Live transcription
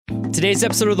Today's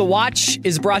episode of The Watch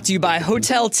is brought to you by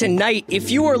Hotel Tonight. If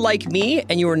you are like me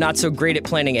and you are not so great at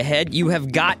planning ahead, you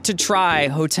have got to try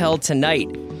Hotel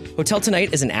Tonight. Hotel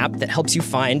Tonight is an app that helps you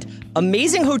find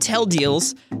amazing hotel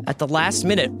deals at the last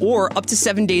minute or up to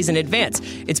 7 days in advance.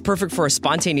 It's perfect for a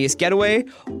spontaneous getaway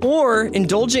or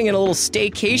indulging in a little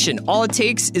staycation. All it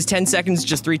takes is 10 seconds,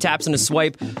 just 3 taps and a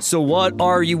swipe. So what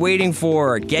are you waiting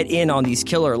for? Get in on these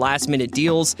killer last-minute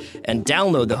deals and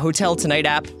download the Hotel Tonight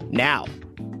app now.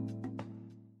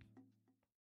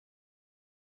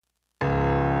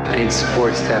 I need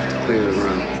support staff to clear the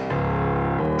room.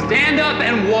 Stand up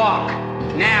and walk,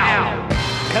 now.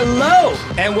 Hello,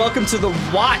 and welcome to The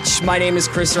Watch. My name is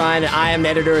Chris Ryan, and I am an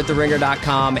editor at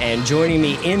TheRinger.com, and joining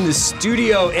me in the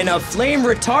studio in a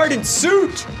flame-retardant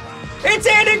suit, it's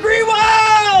Andy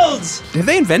Greenwald! Have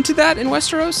they invented that in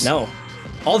Westeros? No.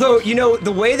 Although, you know,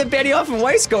 the way that Benioff and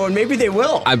Weiss going, maybe they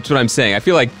will. That's what I'm saying. I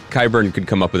feel like Qyburn could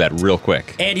come up with that real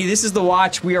quick. Andy, this is The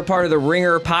Watch. We are part of the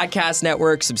Ringer Podcast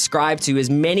Network. Subscribe to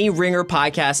as many Ringer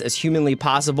podcasts as humanly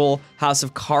possible. House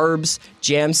of Carbs,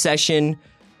 Jam Session,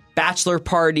 Bachelor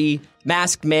Party,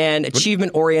 Masked Man,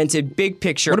 Achievement Oriented, Big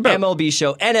Picture, MLB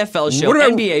Show, NFL Show, what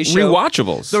about NBA Show.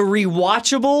 Rewatchables? The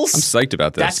Rewatchables. I'm psyched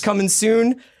about this. That's coming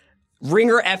soon.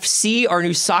 Ringer FC, our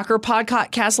new soccer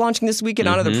podcast launching this weekend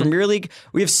on the Premier League.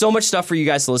 We have so much stuff for you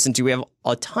guys to listen to. We have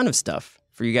a ton of stuff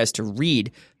for you guys to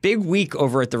read. Big week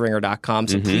over at TheRinger.com,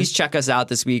 so please check us out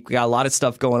this week. We got a lot of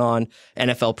stuff going on.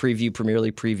 NFL preview, Premier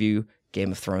League preview,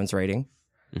 Game of Thrones rating.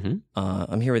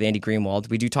 I'm here with Andy Greenwald.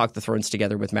 We do talk the Thrones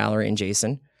together with Mallory and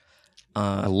Jason.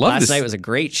 I love last this. night was a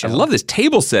great show. I love this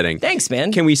table setting. Thanks,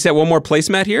 man. Can we set one more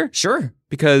placemat here? Sure.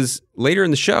 Because later in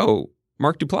the show,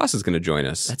 Mark Duplass is going to join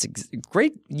us. That's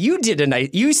great. You did a nice.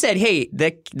 You said, "Hey,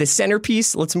 the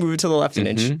centerpiece. Let's move it to the left an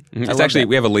inch." It's actually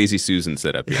we have a lazy Susan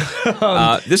set up here.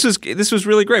 This was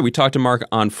really great. We talked to Mark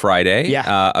on Friday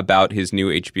about his new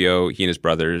HBO. He and his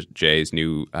brother Jay's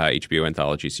new HBO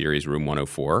anthology series, Room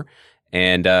 104,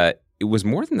 and it was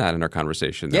more than that in our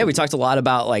conversation. Yeah, we talked a lot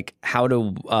about like how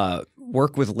to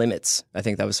work with limits. I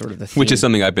think that was sort of the theme. Which is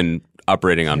something I've been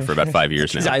operating on for about 5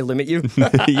 years now. I limit you.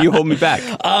 You hold me back.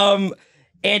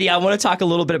 Andy, I want to talk a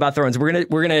little bit about Thrones.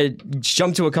 We're gonna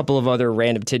jump to a couple of other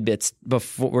random tidbits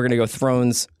before we're gonna go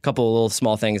Thrones, a couple of little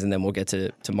small things, and then we'll get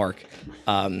to Mark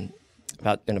in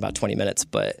about 20 minutes.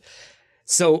 But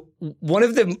so one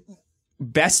of the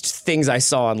best things I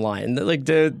saw online, like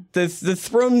the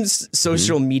Thrones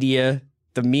social media,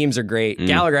 the memes are great.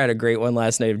 Gallagher had a great one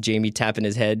last night of Jamie tapping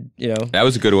his head. You know, that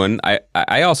was a good one.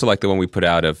 I also like the one we put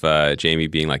out of Jamie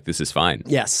being like, "This is fine."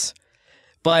 Yes.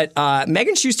 But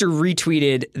Megan Schuster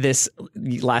retweeted this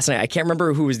last night. I can't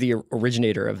remember who was the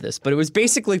originator of this, but it was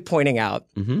basically pointing out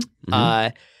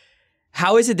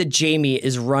how is it that Jamie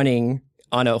is running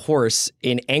on a horse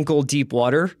in ankle-deep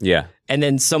water? Yeah. And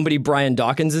then somebody Brian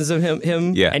Dawkins is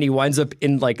him and he winds up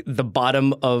in like the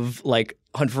bottom of like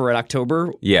Hunt for Red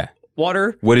October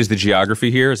water. What is the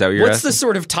geography here? Is that what you're asking? What's the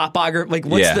sort of topography? Like,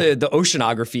 what's the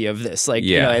oceanography of this? Like,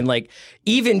 you know, and like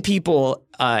even people,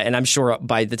 and I'm sure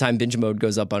by the time Binge Mode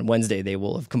goes up on Wednesday, they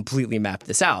will have completely mapped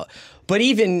this out. But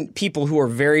even people who are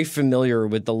very familiar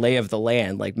with the lay of the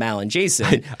land, like Mal and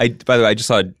Jason. By the way, I just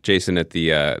saw Jason at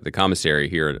the commissary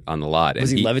here on the lot.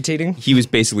 Was he levitating? He was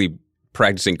basically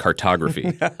practicing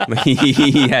cartography.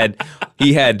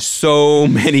 he had so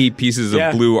many pieces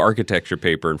of blue architecture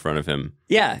paper in front of him.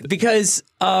 Yeah, because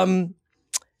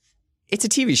it's a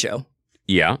TV show.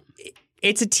 Yeah.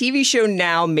 It's a TV show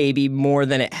now maybe more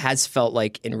than it has felt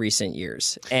like in recent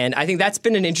years. And I think that's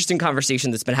been an interesting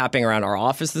conversation that's been happening around our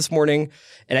office this morning.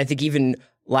 And I think even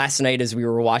last night as we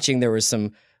were watching, there was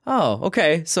some,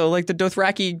 so like the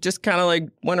Dothraki just kind of like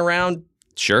went around.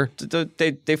 Sure.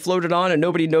 They floated on and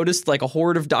nobody noticed like a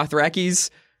horde of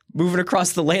Dothrakis moving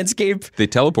across the landscape. They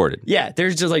teleported. Yeah,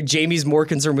 there's just like Jamie's more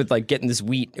concerned with like getting this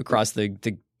wheat across the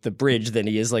bridge than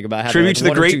he is like about having tribute to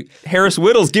the great Harris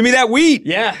Whittles. Give me that wheat.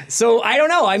 Yeah. So I don't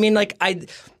know. I mean, like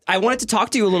I wanted to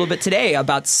talk to you a little bit today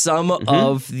about some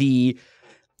of the.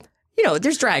 You know,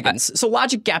 there's dragons, so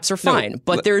logic gaps are fine,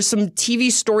 but there's some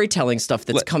TV storytelling stuff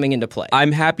that's coming into play.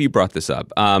 I'm happy you brought this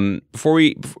up.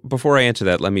 Before I answer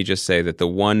that, let me just say that the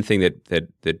one thing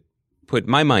that put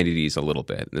my mind at ease a little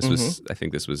bit, and I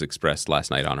think this was expressed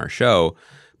last night on our show,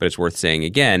 but it's worth saying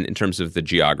again in terms of the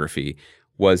geography,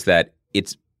 was that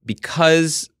it's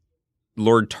because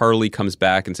Lord Tarley comes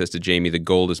back and says to Jamie, the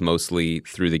gold is mostly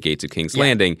through the gates of King's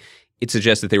Landing. It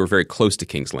suggests that they were very close to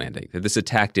King's Landing, that this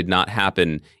attack did not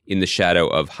happen in the shadow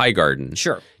of Highgarden.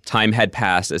 Sure. Time had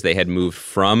passed as they had moved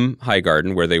from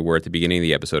Highgarden, where they were at the beginning of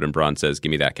the episode, and Bronn says,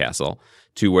 "Give me that castle,"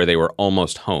 to where they were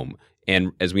almost home.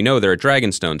 And as we know, they're at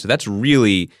Dragonstone, so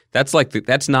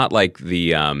that's not like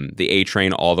the A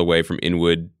train all the way from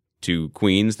Inwood to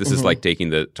Queens. This is like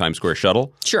taking the Times Square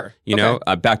shuttle. Sure. You know,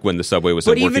 back when the subway was a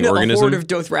working organism. But even a horde of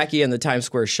Dothraki and the Times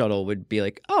Square shuttle would be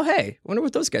like, oh, hey, wonder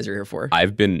what those guys are here for.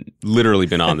 I've literally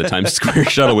been on the Times Square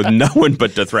shuttle with no one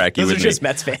but Dothraki those with are me. just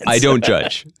Mets fans. I don't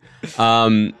judge.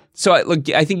 So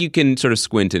I think you can sort of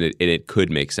squint and it could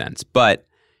make sense. But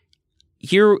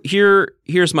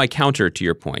here's my counter to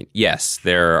your point. Yes,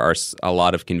 there are a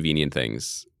lot of convenient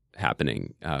things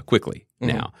happening quickly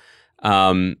now.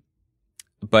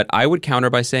 But I would counter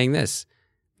by saying this.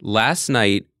 Last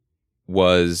night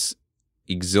was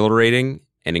exhilarating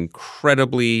and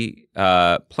incredibly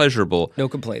pleasurable. No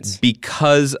complaints.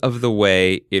 Because of the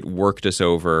way it worked us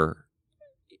over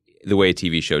the way a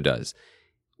TV show does.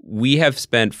 We have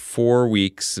spent 4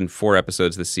 weeks and 4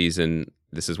 episodes this season.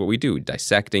 This is what we do,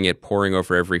 dissecting it, poring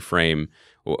over every frame.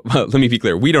 Well, let me be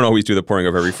clear. We don't always do the poring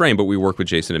over every frame, but we work with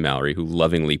Jason and Mallory, who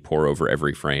lovingly pore over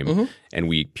every frame, and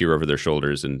we peer over their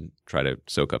shoulders and try to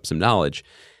soak up some knowledge.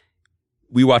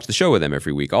 We watch the show with them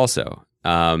every week also.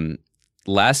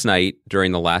 Last night,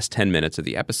 during the last 10 minutes of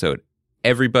the episode,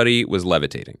 everybody was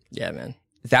levitating. Yeah, man.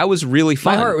 That was really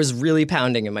fun. My heart was really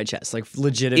pounding in my chest, like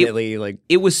legitimately.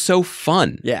 It was so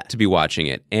fun to be watching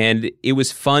it. And it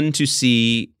was fun to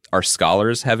see our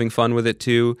scholars having fun with it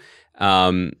too.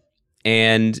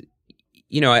 And,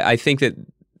 you know, I think that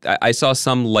I saw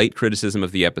some light criticism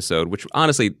of the episode, which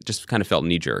honestly just kind of felt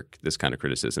knee-jerk, this kind of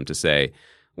criticism, to say,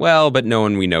 well, but no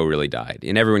one we know really died.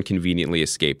 And everyone conveniently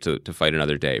escaped to fight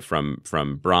another day, from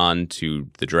Bronn to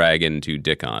the dragon to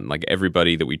Dickon. Like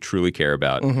everybody that we truly care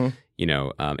about, you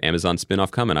know, Amazon spinoff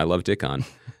coming. I love Dickon.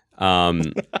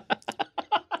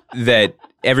 That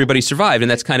everybody survived,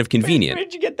 and that's kind of convenient. Where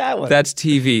did you get that one? That's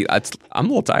TV. I'm a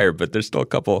little tired, but there's still a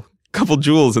couple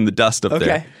jewels in the dust up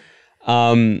there.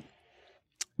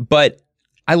 But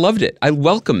I loved it. I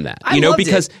welcome that.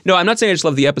 No, I'm not saying I just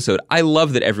love the episode. I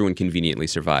love that everyone conveniently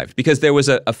survived, because there was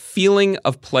a feeling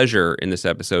of pleasure in this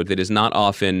episode that is not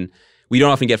often, we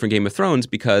don't often get from Game of Thrones,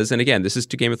 because, and again, this is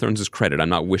to Game of Thrones' credit. I'm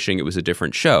not wishing it was a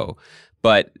different show.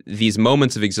 But these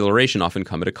moments of exhilaration often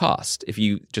come at a cost. If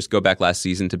you just go back last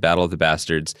season to Battle of the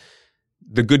Bastards,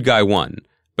 the good guy won,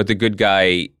 but the good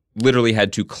guy literally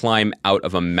had to climb out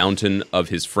of a mountain of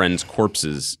his friends'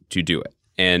 corpses to do it.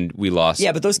 And we lost.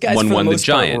 Yeah, but those guys for the most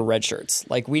part were red shirts.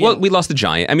 Like we lost the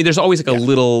giant. I mean, there's always like a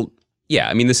little. Yeah,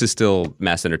 I mean, this is still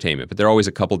mass entertainment, but there are always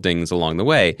a couple dings along the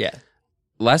way. Yeah.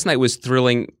 Last night was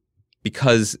thrilling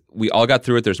because we all got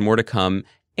through it. There's more to come,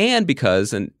 and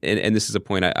because and this is a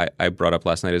point I brought up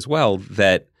last night as well,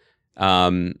 that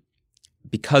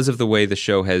because of the way the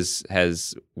show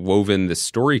has woven the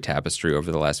story tapestry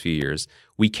over the last few years,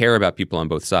 we care about people on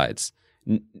both sides.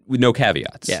 With no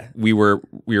caveats. Yeah. We were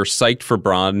psyched for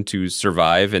Bronn to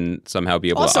survive and somehow be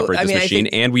able to operate this machine,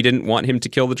 and we didn't want him to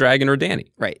kill the dragon or Dany.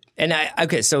 Right. And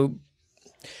so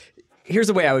here's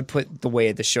the way I would put the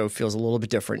way the show feels a little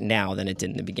bit different now than it did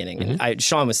in the beginning. And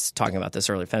Sean was talking about this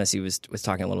earlier. Fantasy was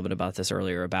talking a little bit about this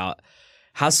earlier, about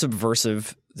how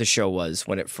subversive the show was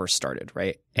when it first started,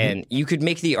 right? And you could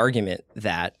make the argument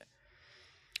that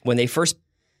when the first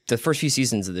few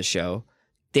seasons of the show,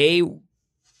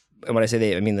 and when I say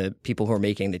they, I mean the people who are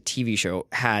making the TV show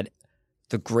had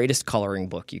the greatest coloring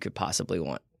book you could possibly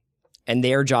want. And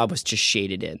their job was to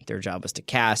shade it in. Their job was to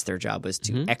cast. Their job was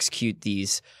to execute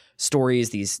these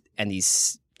stories, these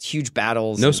huge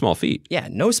battles. No small feat. Yeah,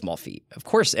 no small feat, of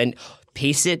course. And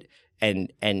pace it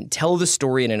and tell the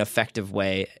story in an effective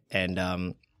way,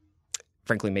 and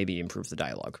frankly maybe improve the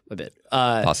dialogue a bit.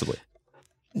 Possibly.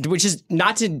 Which is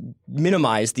not to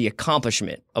minimize the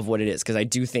accomplishment of what it is, because I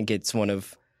do think it's one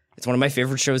of my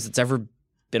favorite shows that's ever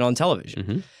been on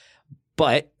television.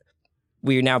 But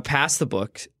we are now past the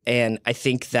book, and I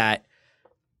think that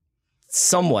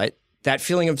somewhat that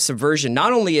feeling of subversion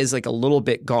not only is like a little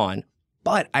bit gone,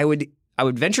 but I would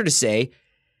venture to say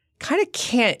kind of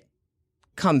can't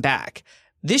come back.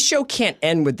 This show can't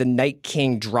end with the Night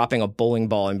King dropping a bowling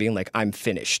ball and being like, I'm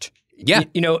finished. Yeah.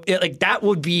 Like that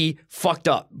would be fucked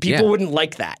up. People wouldn't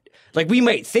like that. Like we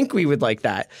might think we would like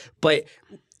that, but...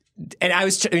 And I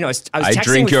was texting I with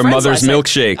drink your friends mother's last night.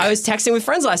 milkshake. I was texting with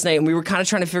friends last night, and we were kind of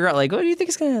trying to figure out, like, what do you think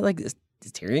is going to, like, is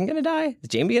Tyrion going to die? Is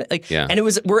Jaime going to, like, yeah. And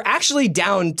we're actually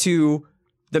down to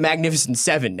the Magnificent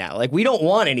Seven now. Like, we don't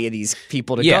want any of these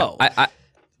people to go.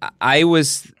 I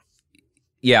was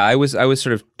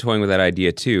sort of toying with that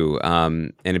idea too.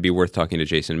 And it'd be worth talking to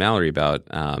Jason Mallory about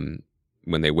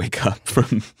when they wake up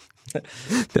from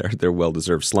their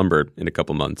well-deserved slumber in a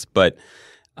couple months. But,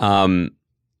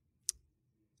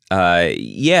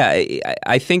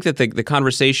 I think that the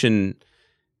conversation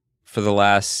for the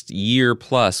last year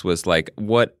plus was like,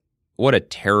 what a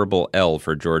terrible L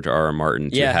for George R.R. Martin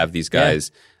to have these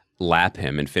guys lap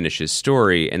him and finish his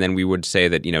story. And then we would say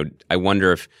that, I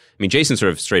wonder if, Jason sort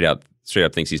of straight up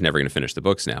thinks he's never going to finish the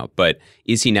books now, but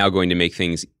is he now going to make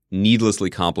things needlessly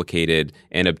complicated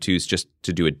and obtuse just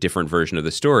to do a different version of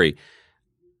the story?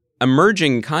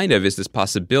 Emerging kind of is this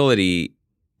possibility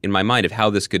in my mind of how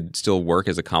this could still work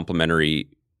as complementary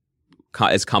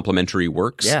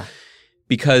works. Yeah.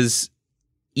 Because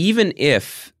even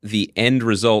if the end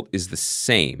result is the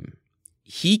same,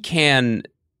 he can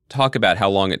talk about how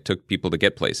long it took people to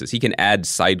get places. He can add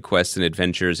side quests and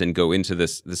adventures and go into the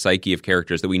psyche of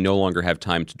characters that we no longer have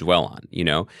time to dwell on,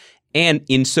 And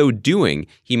in so doing,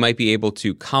 he might be able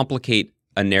to complicate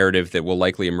a narrative that will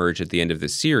likely emerge at the end of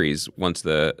this series once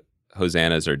the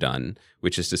hosannas are done,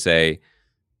 which is to say,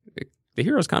 the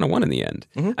heroes kind of won in the end.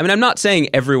 Mm-hmm. I'm not saying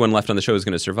everyone left on the show is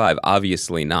going to survive.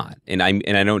 Obviously not. And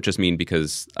I don't just mean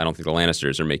because I don't think the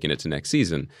Lannisters are making it to next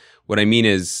season. What I mean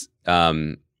is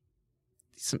some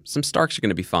Starks are going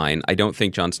to be fine. I don't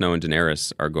think Jon Snow and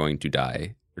Daenerys are going to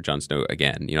die, or Jon Snow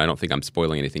again. I don't think I'm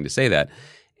spoiling anything to say that.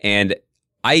 And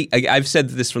I've said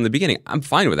this from the beginning. I'm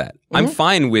fine with that. Mm-hmm. I'm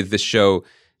fine with this show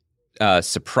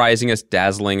surprising us,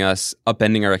 dazzling us,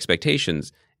 upending our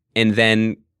expectations, and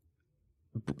then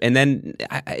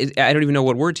I don't even know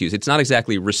what word to use. It's not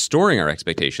exactly restoring our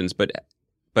expectations,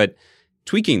 but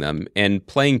tweaking them and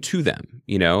playing to them.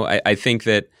 I think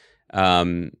that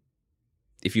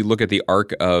if you look at the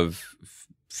arc of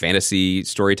fantasy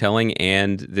storytelling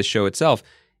and this show itself,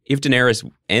 if Daenerys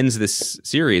ends this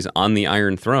series on the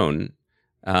Iron Throne,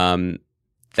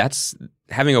 that's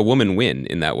having a woman win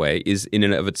in that way is in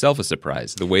and of itself a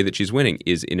surprise. The way that she's winning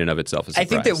is in and of itself a surprise.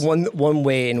 I think that one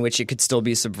way in which it could still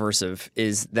be subversive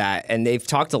is that, and they've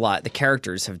talked a lot, the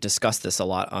characters have discussed this a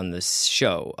lot on this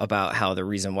show about how the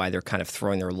reason why they're kind of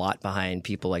throwing their lot behind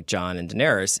people like Jon and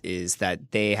Daenerys is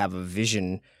that they have a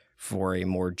vision for a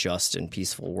more just and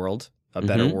peaceful world, a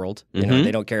better world.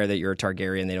 They don't care that you're a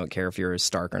Targaryen. They don't care if you're a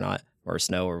Stark or not, or a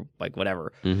Snow or like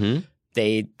whatever. Mm-hmm.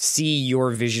 They see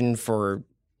your vision for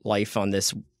life on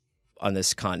this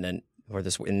continent or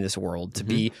in this world to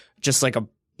be just like a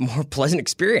more pleasant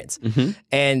experience. Mm-hmm.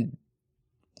 And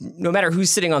no matter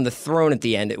who's sitting on the throne at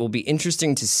the end, it will be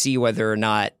interesting to see whether or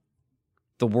not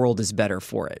the world is better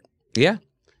for it. Yeah.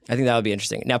 I think that would be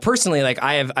interesting. Now, personally, like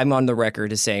I'm on the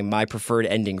record as saying my preferred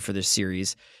ending for this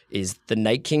series is the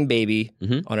Night King baby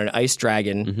on an ice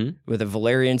dragon with a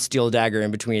Valyrian steel dagger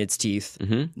in between its teeth,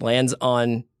 lands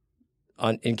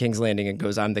in King's Landing and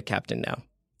goes, "I'm the captain now."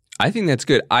 I think that's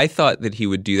good. I thought that he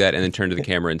would do that and then turn to the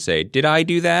camera and say, "Did I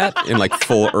do that?" in like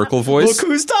full Urkel voice. Look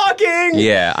who's talking!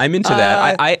 Yeah, I'm into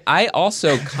that. I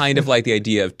also kind of like the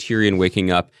idea of Tyrion waking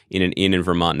up in an inn in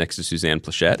Vermont next to Suzanne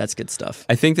Plachette. That's good stuff.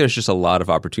 I think there's just a lot of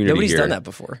opportunity Nobody's here. done that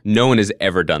before. No one has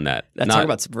ever done that. Talk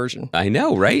about subversion. I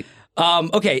know, right?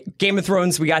 Okay, Game of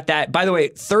Thrones, we got that. By the way,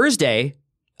 Thursday,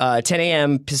 10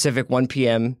 a.m. Pacific, 1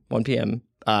 p.m.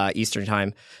 Eastern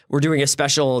time, we're doing a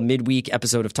special midweek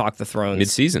episode of Talk the Thrones.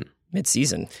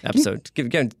 Mid-season episode.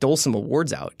 Dole some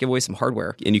awards out. Give away some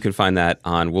hardware. And you can find that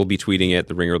we'll be tweeting it.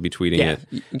 The Ringer will be tweeting it.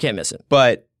 You can't miss it.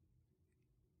 But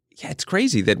yeah, it's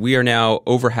crazy that we are now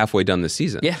over halfway done this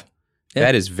season. Yeah.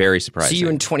 That is very surprising. See you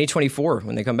in 2024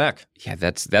 when they come back. Yeah,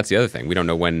 that's the other thing. We don't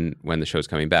know when the show's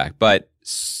coming back. But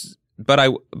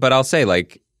I'll say,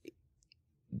 like,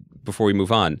 before we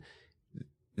move on,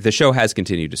 the show has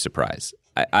continued to surprise.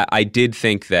 I did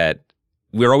think that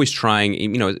we're always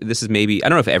trying, this is maybe, I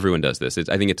don't know if everyone does this.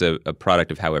 I think it's a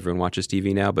product of how everyone watches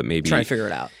TV now, but maybe trying to figure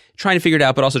it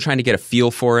out, but also trying to get a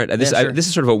feel for it. This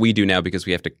is sort of what we do now because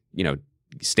we have to,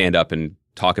 stand up and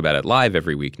talk about it live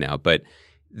every week now. But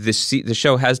the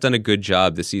show has done a good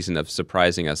job this season of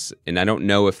surprising us. And I don't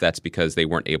know if that's because they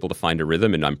weren't able to find a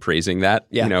rhythm, and I'm praising that,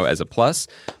 as a plus.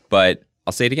 But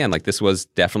I'll say it again, like, this was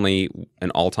definitely an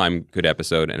all-time good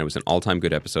episode, and it was an all-time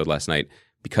good episode last night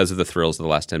because of the thrills of the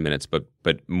last 10 minutes, but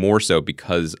more so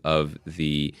because of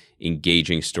the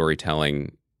engaging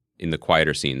storytelling in the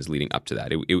quieter scenes leading up to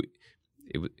that.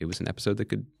 It was an episode that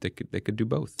could do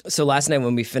both. So last night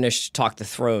when we finished Talk the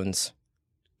Thrones,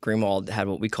 Greenwald had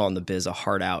what we call in the biz a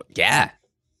heart out. Yeah. Why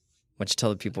don't you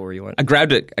tell the people where you went? I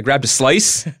grabbed a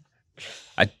slice.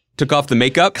 I took off the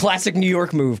makeup. Classic New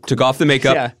York move. Took off the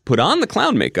makeup, put on the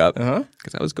clown makeup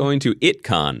because I was going to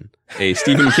ItCon, a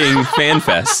Stephen King fan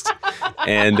fest.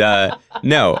 And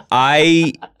no,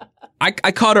 I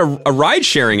caught a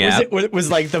ride-sharing app.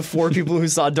 Was like the 4 people who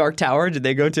saw Dark Tower, did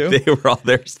they go too? They were all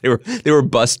there. They were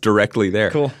bussed directly there.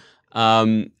 Cool.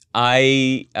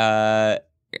 I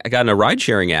got in a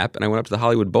ride-sharing app, and I went up to the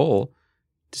Hollywood Bowl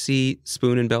to see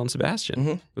Spoon and Belle and Sebastian.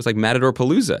 It was like Matador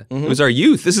Palooza. It was our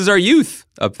youth. This is our youth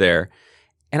up there.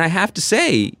 And I have to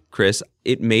say, Chris,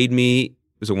 it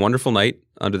was a wonderful night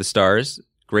under the stars.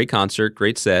 Great concert,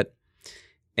 great set.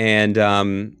 And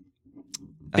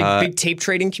big tape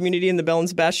trading community in the Belle and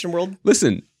Sebastian world.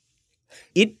 Listen,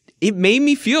 it made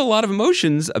me feel a lot of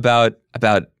emotions about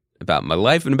my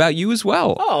life and about you as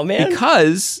well. Oh, man.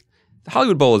 Because the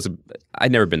Hollywood Bowl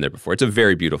I'd never been there before. It's a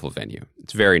very beautiful venue.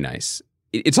 It's very nice.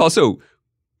 It's also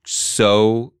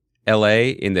so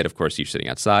LA in that, of course, you're sitting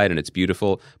outside and it's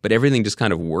beautiful, but everything just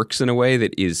kind of works in a way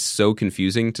that is so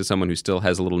confusing to someone who still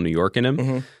has a little New York in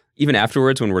him. Even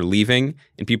afterwards, when we're leaving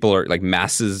and people are like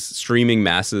streaming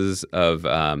masses of,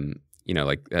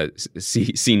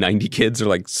 C90 kids are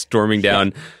like storming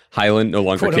down Highland, no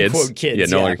longer Quote, kids. unquote, kids. Yeah,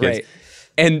 no longer kids. Right.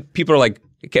 And people are like,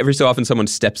 every so often someone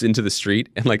steps into the street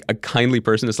and like a kindly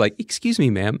person is like, excuse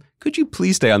me, ma'am, could you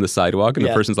please stay on the sidewalk? And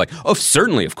the person's like, oh,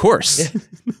 certainly, of course.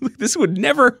 This would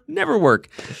never work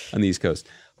on the East Coast.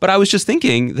 But I was just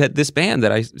thinking that this band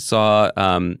that I saw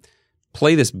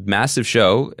play this massive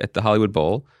show at the Hollywood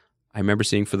Bowl, I remember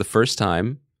seeing for the first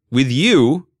time with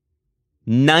you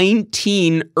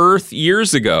 19 Earth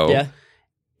years ago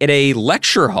at a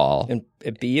lecture hall.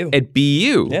 At BU. At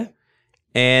BU. Yeah.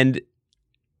 And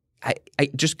I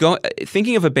just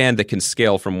thinking of a band that can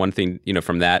scale from one thing,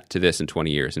 from that to this in 20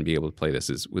 years and be able to play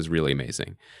this was really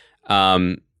amazing.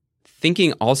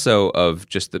 Thinking also of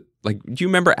just do you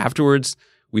remember afterwards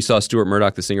we saw Stuart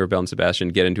Murdoch, the singer of Belle and Sebastian,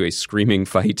 get into a screaming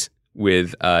fight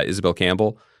with Isabel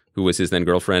Campbell, who was his then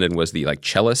girlfriend and was the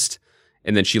cellist,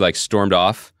 and then she stormed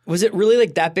off. Was it really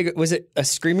that big? Was it a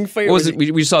screaming fight? Or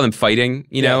we saw them fighting,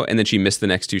 and then she missed the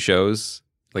next two shows,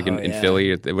 in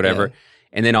Philly or whatever. Yeah.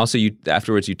 And then also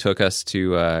afterwards you took us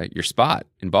to your spot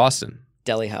in Boston.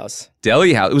 Deli House.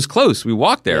 It was close. We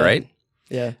walked there, right?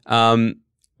 Yeah.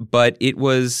 But it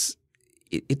was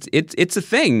it's a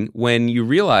thing when you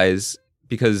realize,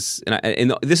 because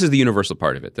and this is the universal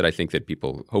part of it that I think that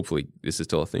people, hopefully this is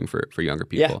still a thing for younger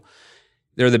people. Yeah.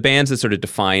 There are the bands that sort of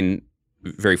define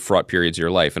very fraught periods of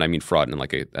your life, and I mean fraught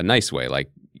in a nice way,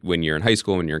 like when you're in high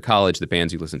school, when you're in college, the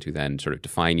bands you listen to then sort of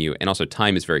define you, and also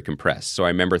time is very compressed. So I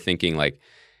remember thinking, do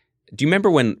you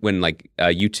remember when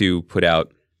U2 put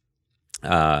out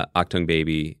Achtung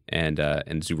Baby and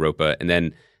Zooropa, and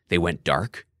then they went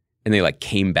dark, and they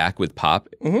came back with pop?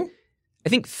 Mm-hmm. I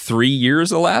think 3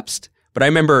 years elapsed, but I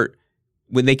remember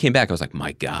when they came back, I was like,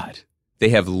 my God, they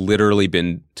have literally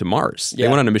been to Mars. Yeah. They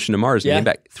went on a mission to Mars and came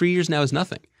back. 3 years now is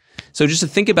nothing. So just to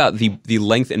think about the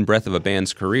length and breadth of a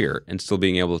band's career and still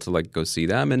being able to go see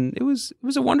them, and it was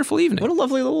a wonderful evening. What a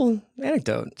lovely little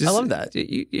anecdote. I love that.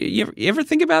 You ever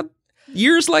think about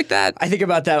years like that? I think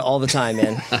about that all the time,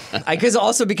 man.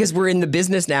 Because we're in the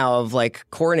business now of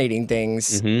coronating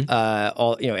things,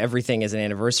 everything is an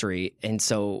anniversary, and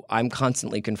so I'm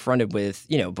constantly confronted with,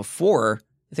 before,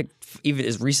 I think even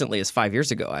as recently as 5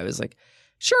 years ago, I was like,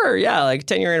 sure, yeah,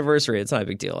 10-year anniversary, it's not a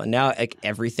big deal. And now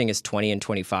everything is 20 and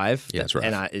 25. Yeah, that's right.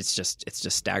 And it's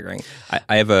just staggering.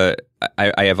 I have a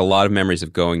lot of memories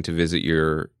of going to visit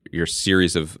your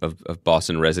series of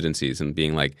Boston residencies and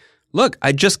being like, look,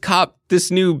 I just copped this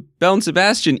new Belle and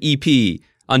Sebastian EP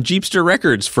on Jeepster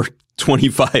Records for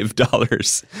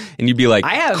 $25. And you'd be like,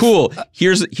 cool,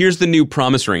 here's the new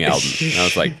Promise Ring album. And I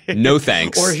was like, no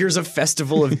thanks. Or here's a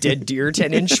Festival of Dead Deer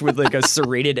 10-inch with a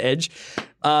serrated edge.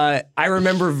 I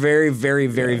remember very, very,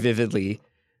 very vividly,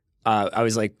 I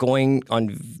was going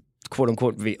on quote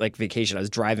unquote vacation. I was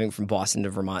driving from Boston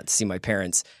to Vermont to see my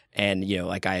parents. And,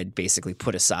 I had basically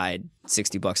put aside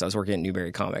 $60. I was working at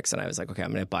Newberry Comics, and I was like, okay,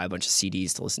 I'm going to buy a bunch of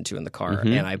CDs to listen to in the car.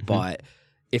 Mm-hmm, and I bought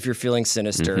If You're Feeling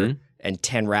Sinister and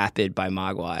 10 Rapid by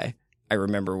Mogwai. I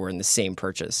remember were in the same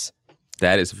purchase.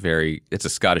 That is it's a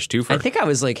Scottish twofer. I think I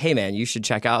was like, hey man, you should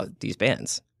check out these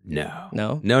bands.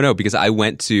 No, because I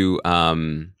went to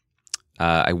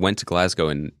Glasgow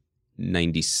in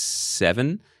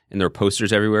 '97, and there were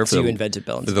posters everywhere. So you invented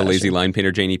Belle and Sebastian. For the Lazy Line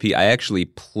Painter Jane EP. I actually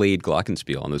played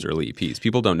Glockenspiel on those early EPs.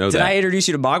 People don't know that. Did I introduce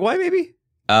you to Mogwai? Maybe.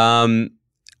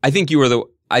 I think you were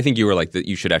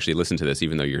you should actually listen to this,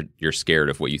 even though you're scared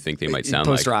of what you think they might sound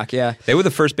like. Post-rock, yeah. They were the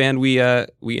first band we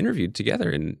interviewed together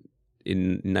in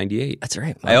 98. That's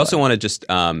right. I also want to just,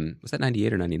 was that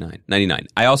 98 or 99? 99.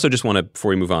 I also just want to, before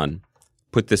we move on,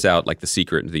 put this out like the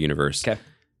secret into the universe. Okay.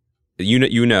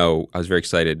 You know, I was very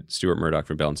excited. Stuart Murdoch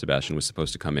from Belle and Sebastian was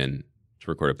supposed to come in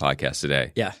to record a podcast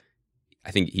today. Yeah.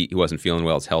 I think he wasn't feeling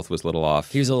well. His health was a little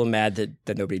off. He was a little mad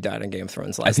that nobody died on Game of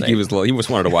Thrones last night. He just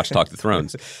wanted to watch Talk to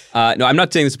Thrones. No, I'm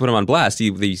not saying this to put him on blast.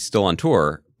 He's still on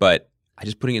tour, but I'm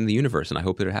just putting it in the universe, and I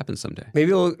hope that it happens someday.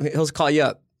 Maybe he'll call you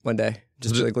up one day.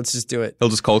 Just be like, let's just do it. He'll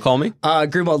just cold call me?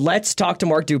 Greenwald, let's talk to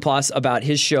Mark Duplass about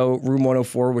his show, Room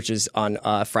 104, which is on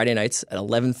Friday nights at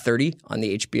 11:30 on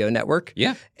the HBO network.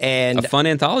 Yeah. And a fun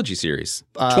anthology series.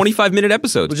 25-minute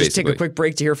episodes, we'll just basically. take a quick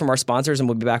break to hear from our sponsors, and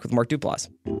we'll be back with Mark Duplass.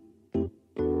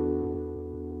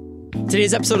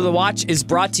 Today's episode of The Watch is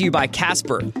brought to you by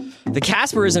Casper. The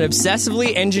Casper is an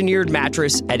obsessively engineered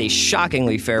mattress at a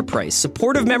shockingly fair price.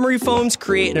 Supportive memory foams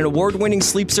create an award-winning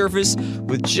sleep surface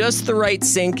with just the right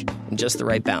sink and just the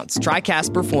right bounce. Try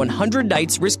Casper for 100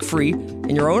 nights risk-free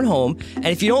in your own home, and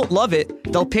if you don't love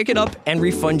it, they'll pick it up and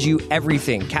refund you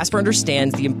everything. Casper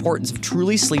understands the importance of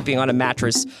truly sleeping on a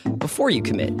mattress before you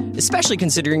commit, especially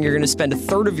considering you're going to spend a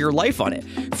third of your life on it.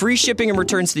 Free shipping and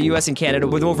returns to the U.S. and Canada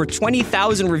with over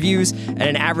 20,000 reviews and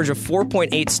an average of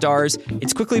 4.8 stars.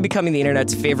 It's quickly becoming the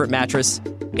internet's favorite mattress.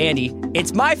 Andy,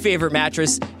 it's my favorite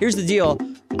mattress. Here's the deal.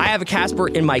 I have a Casper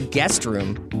in my guest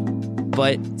room,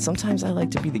 but sometimes I like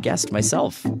to be the guest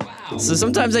myself. Wow. So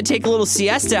sometimes I take a little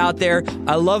siesta out there.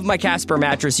 I love my Casper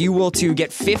mattress. You will too. Get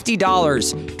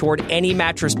 $50 toward any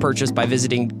mattress purchase by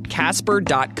visiting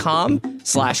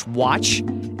casper.com/watch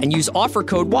and use offer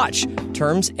code WATCH.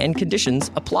 Terms and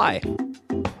conditions apply.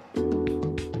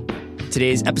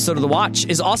 Today's episode of The Watch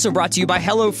is also brought to you by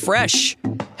HelloFresh.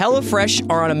 HelloFresh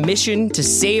are on a mission to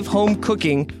save home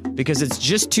cooking because it's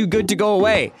just too good to go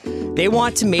away. They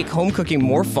want to make home cooking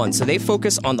more fun, so they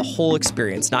focus on the whole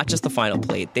experience, not just the final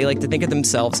plate. They like to think of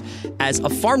themselves as a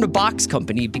farm-to-box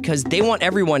company because they want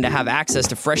everyone to have access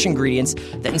to fresh ingredients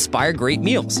that inspire great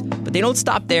meals. But they don't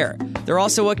stop there. They're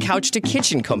also a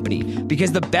couch-to-kitchen company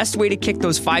because the best way to kick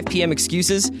those 5 p.m.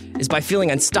 excuses is by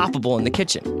feeling unstoppable in the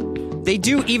kitchen. They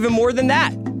do even more than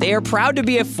that. They are proud to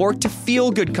be a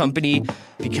fork-to-feel-good company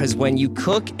because when you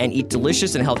cook and eat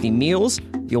delicious and healthy meals,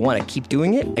 you'll want to keep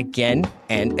doing it again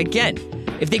and again.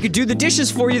 If they could do the dishes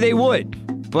for you, they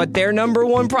would. But their number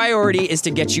one priority is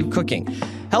to get you cooking.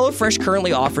 HelloFresh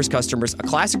currently offers customers a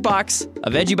classic box,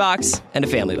 a veggie box, and a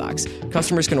family box.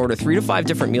 Customers can order 3 to 5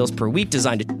 different meals per week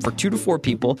designed for 2 to 4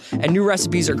 people, and new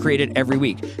recipes are created every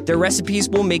week. Their recipes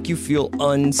will make you feel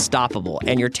unstoppable,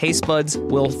 and your taste buds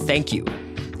will thank you.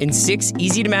 In 6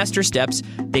 easy-to-master steps,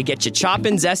 they get you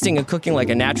chopping, zesting, and cooking like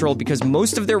a natural because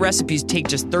most of their recipes take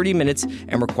just 30 minutes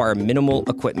and require minimal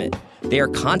equipment. They are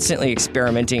constantly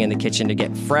experimenting in the kitchen to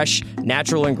get fresh,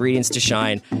 natural ingredients to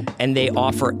shine, and they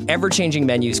offer ever-changing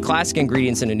menus, classic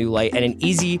ingredients in a new light, and an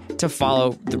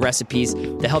easy-to-follow the recipes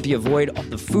that help you avoid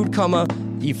the food coma.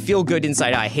 You feel good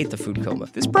inside. I hate the food coma.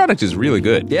 This product is really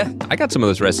good. Yeah. I got some of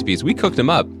those recipes. We cooked them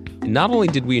up. And not only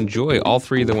did we enjoy all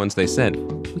 3 of the ones they sent,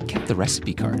 we kept the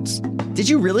recipe cards. Did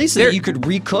you really? So that you could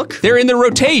recook? They're in the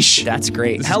rotation. That's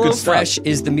great. This is good HelloFresh stuff.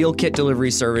 is the meal kit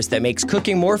delivery service that makes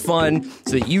cooking more fun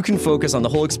so that you can focus on the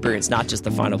whole experience, not just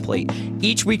the final plate.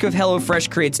 Each week of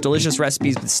HelloFresh creates delicious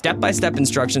recipes with step-by-step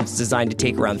instructions designed to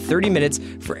take around 30 minutes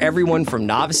for everyone from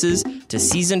novices to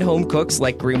seasoned home cooks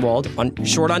like Greenwald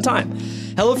short on time.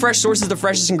 HelloFresh sources the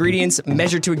freshest ingredients,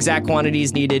 measured to exact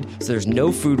quantities needed, so there's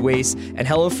no food waste, and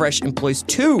HelloFresh employs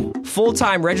 2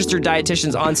 full-time registered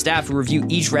dietitians on staff who review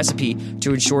each recipe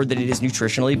to ensure that it is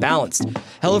nutritionally balanced.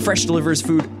 HelloFresh delivers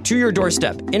food to your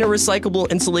doorstep in a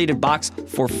recyclable insulated box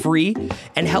for free,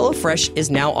 and HelloFresh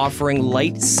is now offering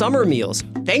light summer meals.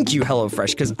 Thank you, HelloFresh,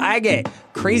 because I get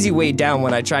crazy weighed down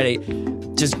when I try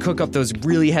to just cook up those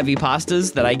really heavy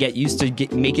pastas that I get used to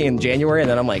making in January, and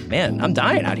then I'm like, man, I'm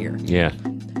dying out here. Yeah.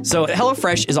 So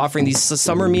HelloFresh is offering these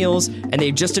summer meals, and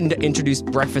they've just introduced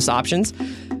breakfast options.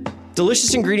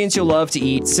 Delicious ingredients you'll love to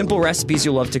eat, simple recipes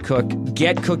you'll love to cook.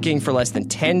 Get cooking for less than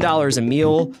 $10 a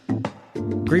meal.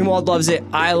 Greenwald loves it.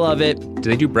 I love it. Do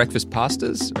they do breakfast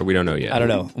pastas? Or we don't know yet? I don't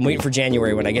know. I'm waiting for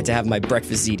January when I get to have my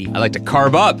breakfast ziti. I like to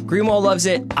carb up. Greenwald loves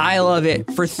it. I love it.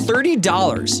 For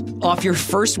 $30 off your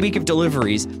first week of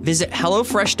deliveries, visit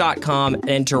HelloFresh.com and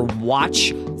enter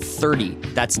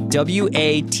WATCH30. That's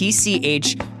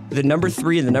WATCH, the number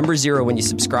 3 and the number 0 when you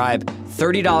subscribe.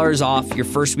 $30 off your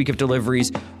first week of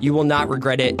deliveries. You will not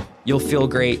regret it. You'll feel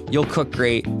great. You'll cook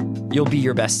great. You'll be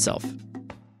your best self.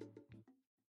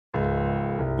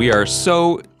 We are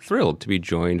so thrilled to be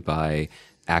joined by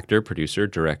actor, producer,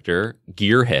 director,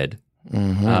 gearhead,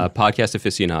 podcast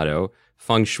aficionado,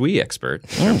 feng shui expert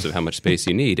in terms of how much space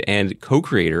you need, and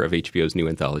co-creator of HBO's new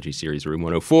anthology series, Room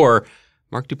 104,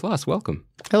 Mark Duplass. Welcome.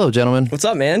 Hello, gentlemen. What's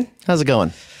up, man? How's it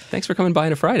going? Thanks for coming by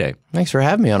on a Friday. Thanks for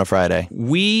having me on a Friday.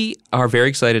 We are very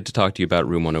excited to talk to you about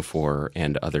Room 104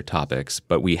 and other topics,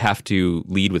 but we have to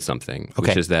lead with something,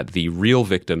 which is that the real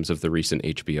victims of the recent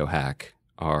HBO hack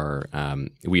are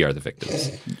we are the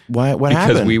victims. What because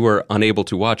happened? we were unable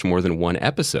to watch more than one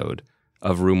episode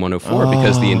of Room 104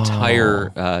 because the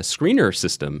entire screener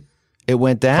system It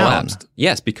went down. collapsed.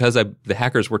 Yes, because the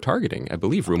hackers were targeting, I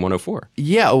believe, Room 104.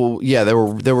 Yeah, well, yeah, they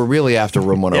were really after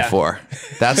Room 104.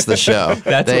 That's the show.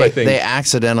 That's what I think. They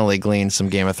accidentally gleaned some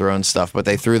Game of Thrones stuff, but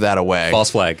they threw that away.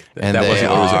 False flag. And that they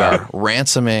wasn't what it was are about.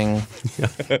 ransoming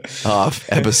off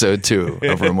episode 2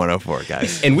 of Room 104,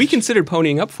 guys. And we considered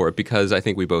ponying up for it because I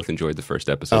think we both enjoyed the first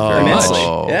episode very much. Immensely.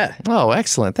 Yeah. Oh,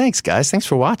 excellent. Thanks, guys. Thanks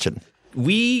for watching.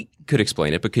 We could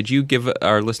explain it, but could you give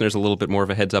our listeners a little bit more of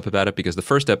a heads up about it? Because the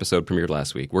first episode premiered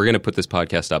last week. We're going to put this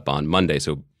podcast up on Monday,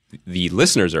 so the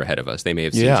listeners are ahead of us. They may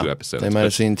have seen 2 episodes. They might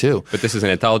have seen 2. But this is an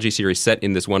anthology series set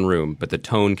in this one room, but the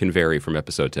tone can vary from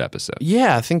episode to episode.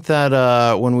 Yeah, I think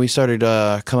that when we started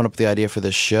coming up with the idea for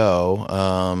this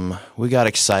show, we got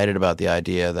excited about the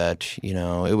idea that, you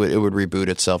know, it would reboot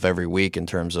itself every week in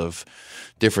terms of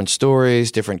different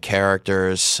stories, different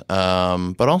characters,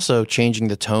 but also changing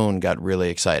the tone got really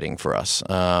exciting for us.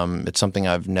 It's something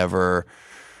I've never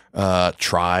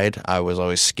tried. I was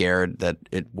always scared that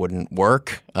it wouldn't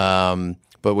work.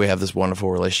 But we have this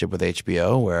wonderful relationship with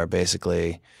HBO where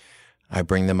basically I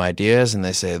bring them ideas and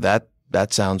they say that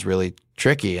sounds really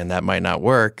tricky and that might not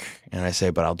work. And I say,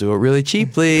 but I'll do it really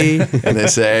cheaply. And they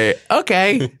say,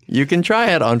 okay, you can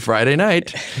try it on Friday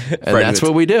night. And that's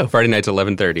what we do. Friday night's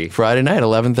 11:30. Friday night,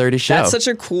 11:30 show. That's such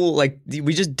a cool, like,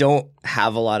 we just don't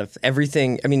have a lot of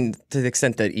everything. I mean, to the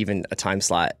extent that even a time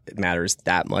slot matters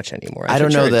that much anymore. I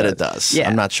don't know that it does. Yeah.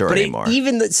 I'm not sure but anymore.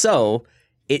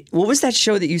 What was that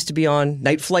show that used to be on?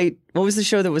 Night Flight? What was the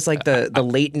show that was like the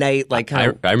late night, like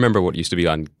kind of... I remember what used to be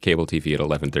on cable TV at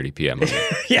 11:30 p.m.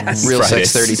 Yes. Real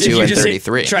Fridays. Sex 32 You and just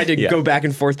 33. tried to go back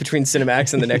and forth between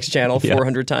Cinemax and the next channel Yeah.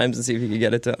 400 times and see if you could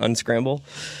get it to unscramble.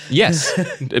 Yes,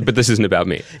 but this isn't about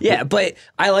me. Yeah, but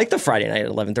I like the Friday night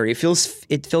at 11:30.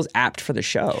 It feels apt for the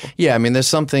show. Yeah, I mean, there's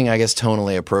something, I guess,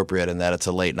 tonally appropriate in that it's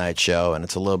a late night show and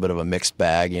it's a little bit of a mixed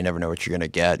bag. You never know what you're going to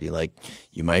get.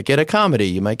 You might get a comedy,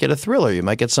 you might get a thriller, you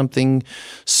might get something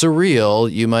surreal,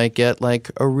 you might get like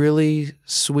a really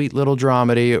sweet little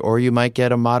dramedy, or you might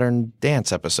get a modern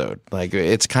dance episode. Like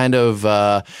it's kind of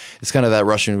that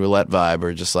Russian roulette vibe,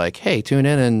 or just like, hey, tune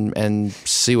in and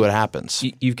see what happens.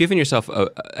 You've given yourself,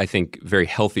 I think, very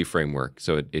healthy framework.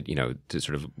 So it to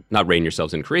sort of not rein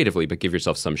yourselves in creatively, but give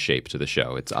yourself some shape to the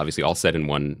show. It's obviously all set in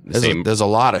There's a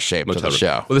lot of shape to the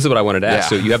show. Well, this is what I wanted to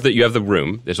ask. Yeah. So you have the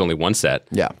room. There's only one set.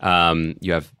 Yeah.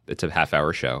 It's a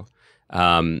half-hour show.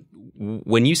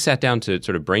 When you sat down to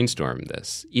sort of brainstorm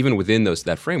this, even within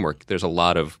that framework, there's a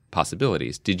lot of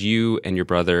possibilities. Did you and your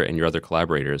brother and your other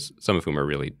collaborators, some of whom are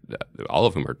really, all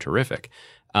of whom are terrific,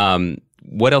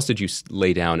 what else did you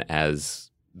lay down as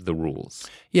the rules?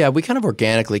 Yeah, we kind of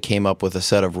organically came up with a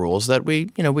set of rules that we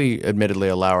admittedly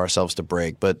allow ourselves to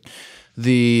break, but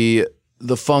the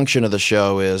function of the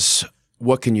show is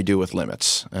what can you do with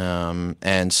limits?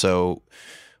 And so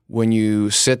when you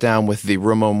sit down with the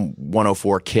Room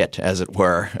 104 kit, as it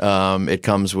were, it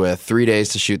comes with 3 days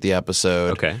to shoot the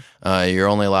episode. Okay. You're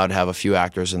only allowed to have a few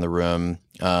actors in the room.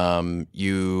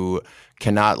 You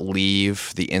cannot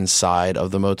leave the inside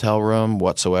of the motel room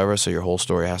whatsoever, so your whole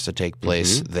story has to take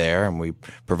place there, and we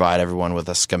provide everyone with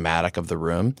a schematic of the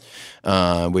room.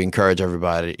 We encourage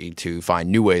everybody to find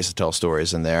new ways to tell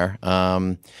stories in there.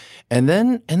 And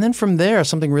then from there,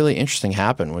 something really interesting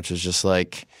happened, which is just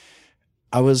like,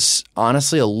 I was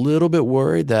honestly a little bit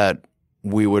worried that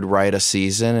we would write a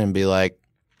season and be like,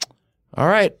 all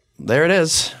right, there it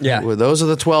is. Yeah. Well, those are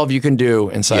the 12 you can do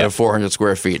inside of 400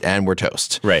 square feet, and we're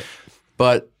toast. Right.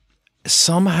 But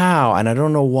somehow, and I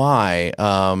don't know why,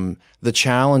 the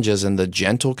challenges and the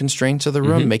gentle constraints of the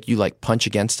room make you like punch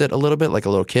against it a little bit like a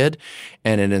little kid,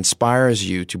 and it inspires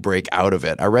you to break out of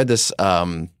it. I read this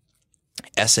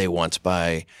essay once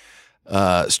by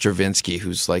Stravinsky,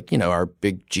 who's like, our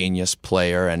big genius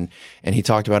player. And he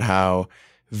talked about how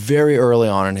very early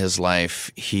on in his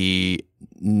life, he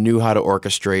knew how to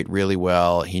orchestrate really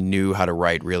well. He knew how to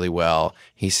write really well.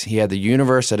 He had the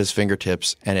universe at his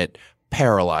fingertips, and it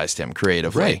paralyzed him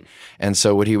creatively. Right. And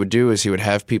so what he would do is he would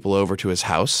have people over to his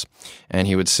house, and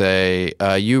he would say,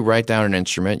 you write down an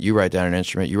instrument, you write down an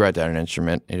instrument, you write down an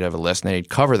instrument. He'd have a list, and then he'd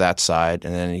cover that side,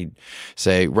 and then he'd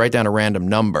say, write down a random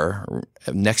number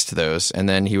next to those, and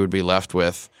then he would be left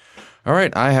with, all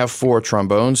right, I have 4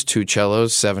 trombones, 2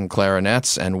 cellos, 7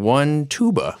 clarinets, and 1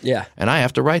 tuba. Yeah. And I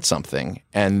have to write something.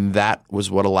 And that was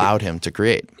what allowed him to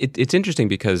create. It's interesting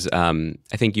because I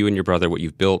think you and your brother, what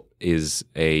you've built is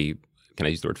a, can I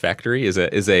use the word factory? Is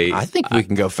a. I think we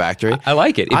can go factory. I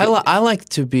like it. I like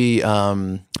to be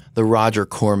the Roger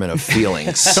Corman of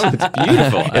feelings.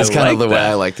 Beautiful. It's kind of the way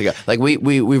that. I like to go. Like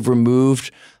we've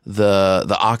removed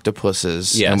the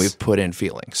octopuses Yes. and we've put in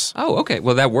feelings. Oh, okay.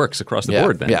 Well, that works across the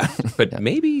board then. Yeah. But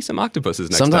maybe some octopuses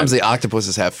next Sometimes time. the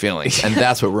octopuses have feelings, and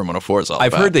that's what Room 104 is all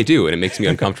I've about. heard they do, and it makes me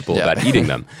uncomfortable about eating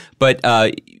them. But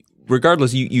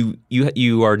regardless,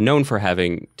 you are known for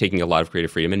taking a lot of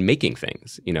creative freedom and making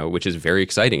things, which is very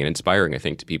exciting and inspiring, I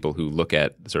think, to people who look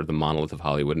at sort of the monolith of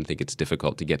Hollywood and think it's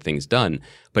difficult to get things done.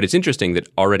 But it's interesting that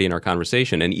already in our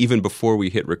conversation, and even before we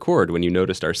hit record, when you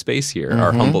noticed our space here,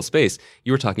 our humble space,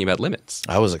 you were talking about limits.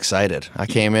 I was excited. I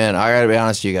came in. I got to be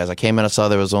honest with you guys. I came in. I saw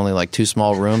there was only like 2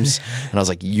 small rooms, and I was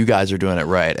like, "You guys are doing it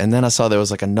right." And then I saw there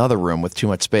was like another room with too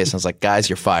much space, and I was like, "Guys,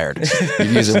 you're fired. You're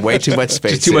using way too much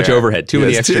space. Just too much overhead. Too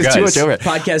many extra guys. Too much overhead."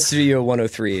 Podcast Studio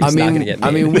 103 is not going to get made.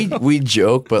 I mean, we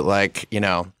joke, but like,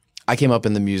 I came up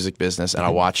in the music business and I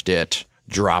watched it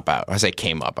drop out. I say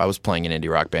came up. I was playing in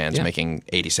indie rock bands, making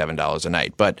 $87 a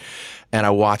night, and I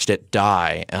watched it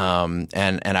die. And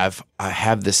I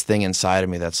have this thing inside of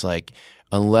me that's like,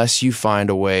 unless you find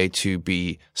a way to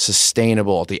be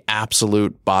sustainable at the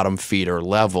absolute bottom feeder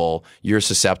level, you're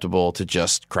susceptible to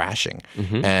just crashing.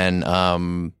 And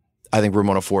I think Room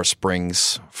 104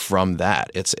 springs from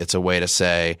that. It's a way to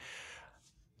say,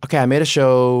 okay, I made a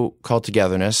show called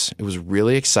Togetherness. It was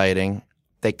really exciting.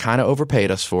 They kind of overpaid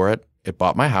us for it. It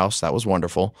bought my house. That was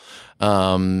wonderful.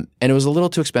 And it was a little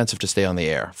too expensive to stay on the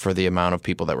air for the amount of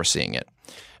people that were seeing it.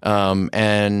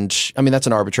 And I mean, that's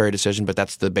an arbitrary decision, but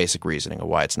that's the basic reasoning of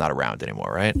why it's not around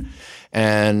anymore, right?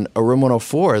 And a Room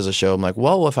 104 is a show. I'm like,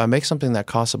 well, if I make something that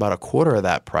costs about a quarter of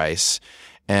that price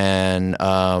and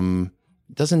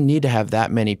doesn't need to have that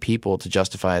many people to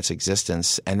justify its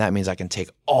existence, and that means I can take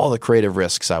all the creative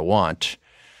risks I want.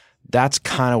 That's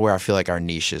kind of where I feel like our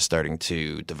niche is starting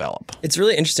to develop. It's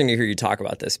really interesting to hear you talk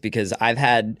about this because I've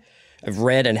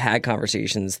read and had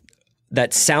conversations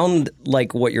that sound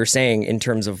like what you're saying in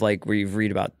terms of like where you've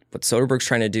read about what Soderbergh's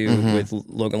trying to do with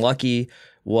Logan Lucky,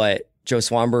 what Joe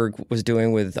Swanberg was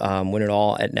doing with Win It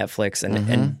All at Netflix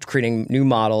and creating new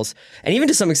models. And even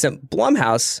to some extent,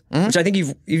 Blumhouse, which I think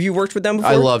you've worked with them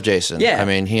before. I love Jason. Yeah. I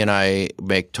mean, he and I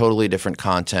make totally different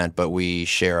content, but we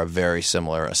share a very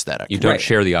similar aesthetic. You don't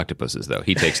share the octopuses, though.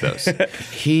 He takes those.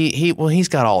 He's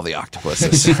got all the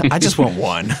octopuses. I just want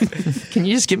one. Can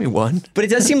you just give me one? But it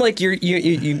does seem like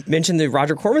you mentioned the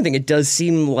Roger Corman thing. It does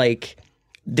seem like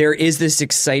there is this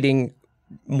exciting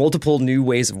multiple new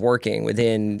ways of working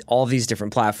within all these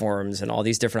different platforms and all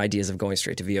these different ideas of going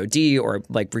straight to VOD or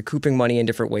like recouping money in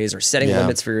different ways or setting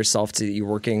limits for yourself to you're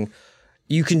working.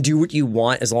 You can do what you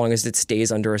want as long as it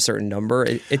stays under a certain number.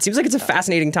 It seems like it's a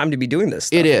fascinating time to be doing this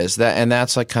stuff. It is.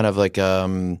 That's like kind of like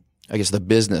I guess the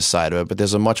business side of it, but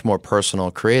there's a much more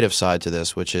personal creative side to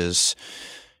this, which is,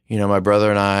 my brother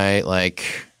and I, like,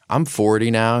 I'm 40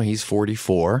 now, he's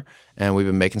 44. And we've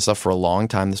been making stuff for a long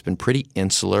time that's been pretty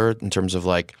insular in terms of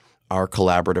like our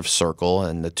collaborative circle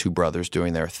and the 2 brothers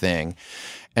doing their thing.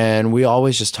 And we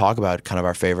always just talk about kind of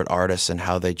our favorite artists and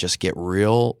how they just get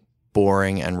real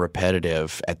boring and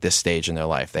repetitive at this stage in their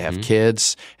life. They have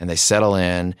kids and they settle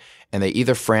in and they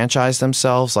either franchise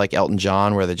themselves like Elton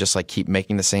John where they just like keep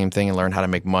making the same thing and learn how to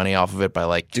make money off of it by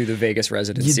like do the Vegas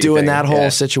residency you doing thing. that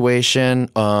whole situation,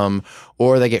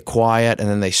 or they get quiet and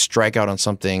then they strike out on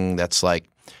something that's like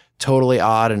totally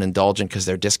odd and indulgent because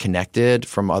they're disconnected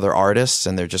from other artists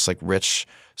and they're just like rich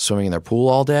swimming in their pool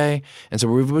all day. And so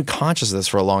we've been conscious of this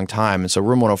for a long time. And so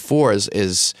Room 104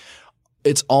 is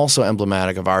it's also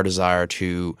emblematic of our desire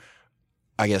to,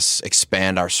 I guess,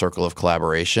 expand our circle of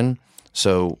collaboration.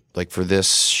 So like for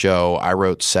this show, I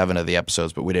wrote 7 of the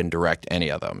episodes, but we didn't direct any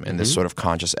of them. And this sort of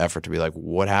conscious effort to be like,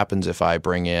 what happens if I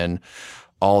bring in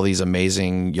all these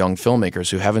amazing young filmmakers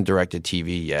who haven't directed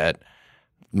TV yet?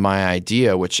 My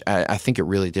idea, which I think it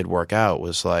really did work out,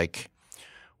 was like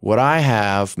what I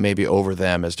have maybe over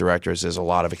them as directors is a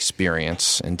lot of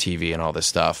experience in TV and all this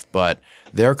stuff, but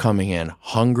they're coming in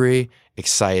hungry,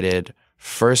 excited,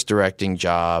 first directing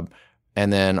job,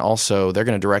 and then also they're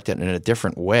going to direct it in a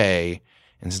different way.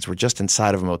 And since we're just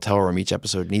inside of a motel room, each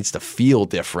episode needs to feel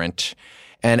different.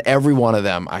 And every one of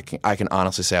them, I can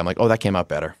honestly say, I'm like, oh, that came out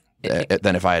better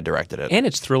than if I had directed it. And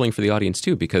it's thrilling for the audience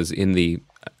too, because in the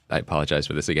I apologize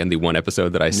for this again. The one episode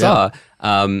that I saw,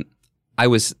 I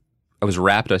was was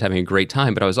rapt. I was having a great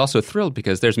time, but I was also thrilled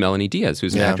because there's Melanie Diaz,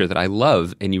 who's an actor that I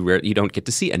love, and you don't get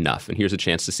to see enough. And here's a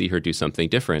chance to see her do something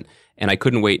different. And I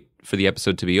couldn't wait for the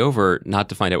episode to be over, not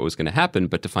to find out what was going to happen,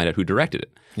 but to find out who directed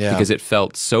it. Yeah. Because it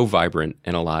felt so vibrant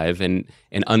and alive and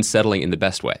unsettling in the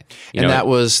best way.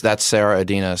 That's Sarah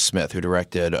Adina Smith, who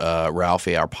directed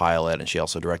Ralphie, our pilot, and she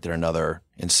also directed another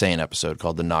insane episode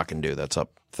called The Knock and Do that's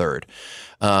up third.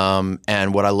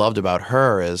 And what I loved about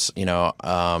her is,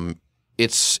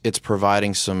 it's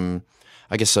providing some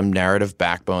narrative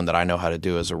backbone that I know how to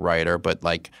do as a writer, but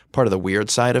like part of the weird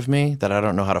side of me that I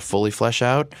don't know how to fully flesh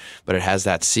out, but it has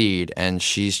that seed. And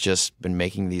she's just been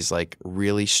making these like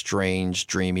really strange,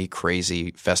 dreamy,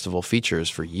 crazy festival features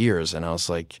for years. And I was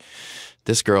like,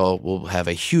 this girl will have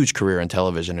a huge career in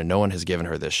television and no one has given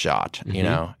her this shot, you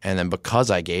know? And then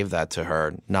because I gave that to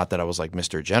her, not that I was like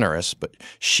Mr. Generous, but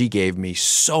she gave me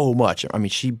so much. I mean,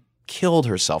 she killed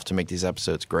herself to make these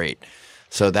episodes great.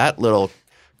 So that little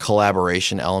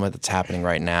collaboration element that's happening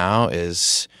right now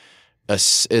is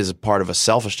part of a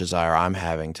selfish desire I'm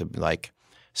having to like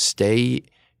stay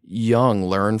young,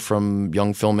 learn from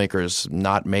young filmmakers,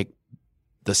 not make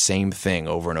the same thing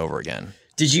over and over again.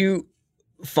 Did you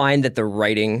find that the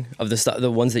writing of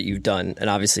the ones that you've done, and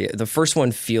obviously the first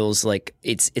one feels like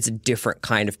it's a different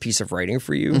kind of piece of writing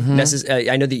for you?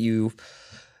 I know that you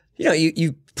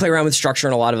play around with structure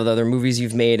in a lot of the other movies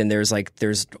you've made, and there's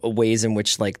ways in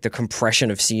which like the compression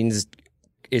of scenes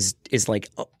is like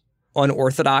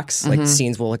unorthodox. Like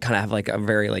scenes will kind of have like a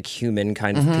very like human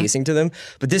kind of pacing to them.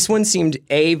 But this one seemed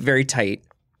very tight,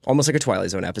 almost like a Twilight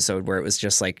Zone episode where it was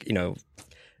just like,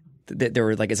 there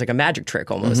were like, it's like a magic trick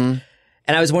almost.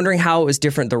 And I was wondering how it was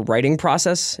different, the writing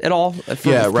process at all?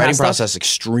 Writing process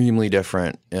extremely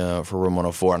different for Room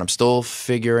 104. And I'm still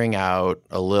figuring out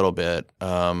a little bit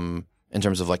in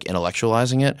terms of like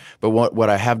intellectualizing it. But what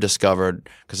I have discovered,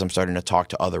 because I'm starting to talk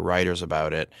to other writers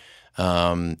about it,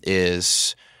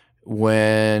 is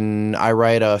when I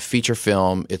write a feature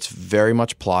film, it's very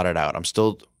much plotted out. I'm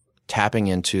still tapping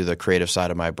into the creative side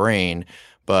of my brain,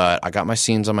 but I got my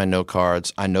scenes on my note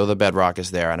cards. I know the bedrock is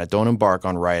there, and I don't embark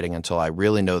on writing until I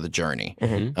really know the journey.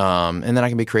 And then I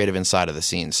can be creative inside of the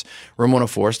scenes. Room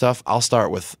 104 stuff, I'll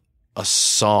start with a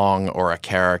song or a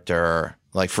character.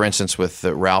 Like, for instance, with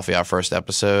Ralphie, our first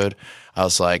episode, I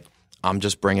was like, I'm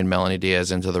just bringing Melanie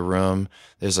Diaz into the room.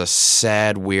 There's a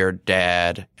sad, weird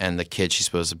dad, and the kid she's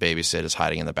supposed to babysit is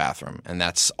hiding in the bathroom, and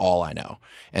that's all I know.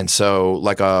 And so,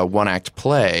 like a one-act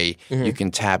play, you can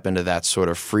tap into that sort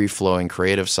of free-flowing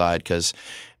creative side because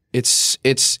it's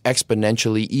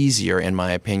exponentially easier, in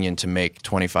my opinion, to make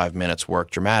 25 minutes work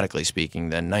dramatically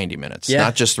speaking than 90 minutes. Yeah.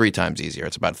 Not just 3 times easier.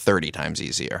 It's about 30 times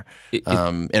easier,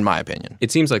 in my opinion.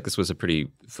 It seems like this was a pretty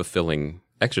fulfilling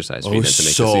exercise for you then to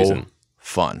make the season.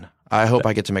 Fun. I hope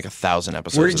I get to make 1,000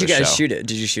 episodes. Where did you guys shoot it?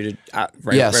 Did you shoot it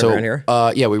right around here?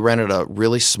 We rented a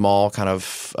really small kind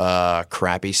of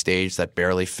crappy stage that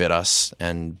barely fit us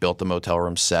and built the motel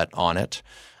room set on it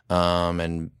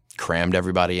and crammed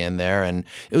everybody in there. And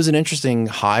it was an interesting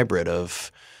hybrid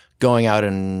of going out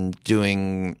and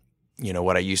doing,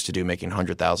 what I used to do, making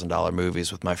 $100,000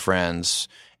 movies with my friends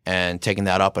and taking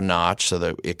that up a notch so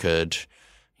that it could,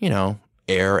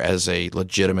 air as a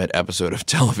legitimate episode of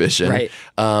television, right?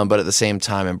 But at the same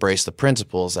time, embrace the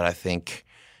principles that I think,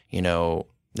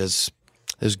 there's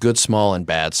good small and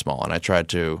bad small, and I tried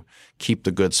to keep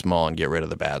the good small and get rid of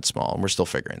the bad small, and we're still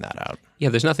figuring that out. Yeah,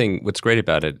 there's nothing. What's great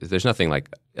about it is there's nothing like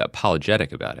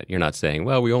apologetic about it. You're not saying,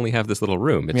 "Well, we only have this little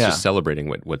room." It's just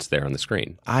celebrating what's there on the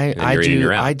screen. I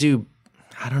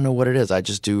don't know what it is. I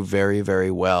just do very,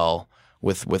 very well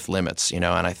with limits, and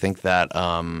I think that.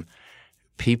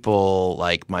 People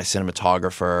like my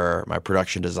cinematographer, my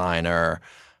production designer,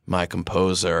 my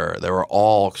composer, they were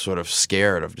all sort of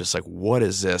scared of just like, what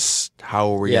is this?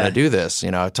 How are we going to do this?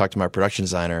 I talked to my production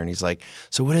designer and he's like,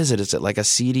 so what is it? Is it like a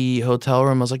seedy hotel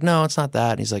room? I was like, no, it's not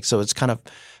that. And he's like, so it's kind of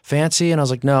fancy? And I was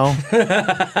like, no.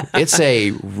 It's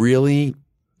a really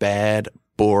bad,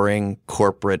 boring,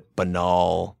 corporate,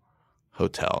 banal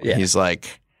hotel. Yeah. He's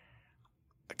like,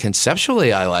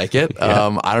 conceptually, I like it.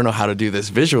 I don't know how to do this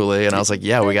visually. And I was like, we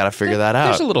got to figure that out.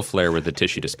 There's a little flair with the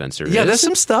tissue dispenser. Yeah, there's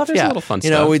some stuff. There's a little fun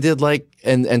stuff. We did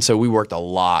and so we worked a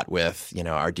lot with,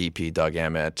 our DP, Doug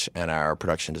Emmett, and our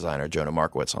production designer, Jonah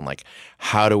Markowitz, on like,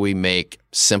 how do we make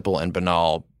simple and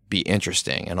banal be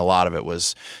interesting? And a lot of it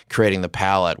was creating the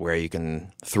palette where you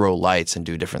can throw lights and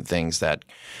do different things that,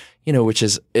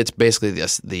 it's basically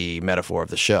the metaphor of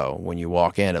the show. When you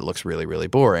walk in, it looks really, really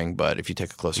boring. But if you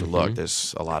take a closer look,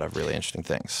 there's a lot of really interesting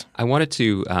things. I wanted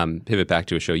to pivot back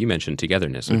to a show you mentioned,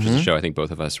 Togetherness, which is a show I think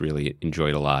both of us really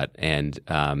enjoyed a lot and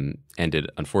ended,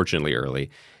 unfortunately,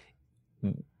 early.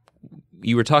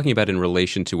 you were talking about in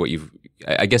relation to what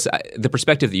I guess the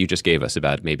perspective that you just gave us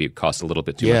about maybe it cost a little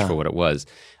bit too much for what it was.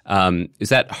 Is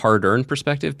that hard-earned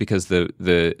perspective? Because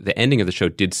the ending of the show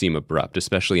did seem abrupt,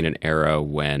 especially in an era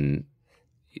when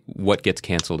what gets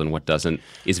canceled and what doesn't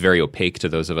is very opaque to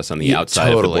those of us on the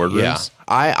outside of the boardrooms.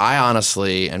 Yeah. I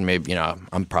honestly, and maybe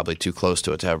I'm probably too close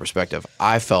to it to have perspective.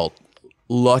 I felt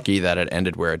lucky that it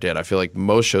ended where it did. I feel like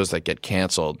most shows that get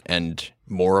canceled end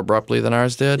more abruptly than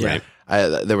ours did. Right.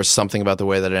 There was something about the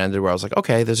way that it ended where I was like,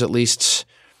 okay, there's at least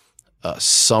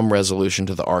some resolution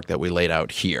to the arc that we laid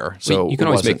out here. So you can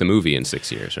always make the movie in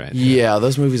 6 years, right? Yeah,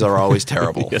 those movies are always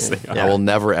terrible. Yes, they are. I will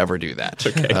never ever do that.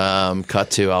 Okay.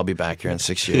 Cut to, I'll be back here in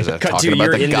 6 years Cut talking to, about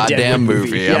you're the in the goddamn Deadwood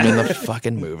movie. movie. I'm in the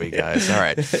fucking movie, guys. All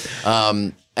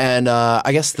right. And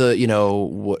I guess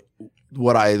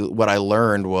what I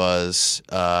learned was,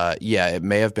 it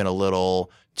may have been a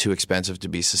little too expensive to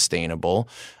be sustainable,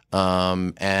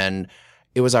 and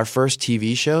it was our first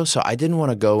TV show, so I didn't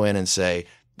want to go in and say,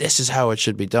 this is how it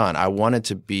should be done. I wanted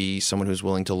to be someone who's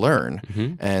willing to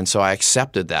learn, and so I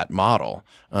accepted that model.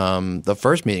 The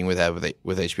first meeting we had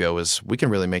with HBO was, we can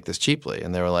really make this cheaply,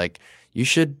 and they were like,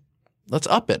 let's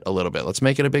up it a little bit. Let's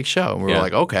make it a big show. And we were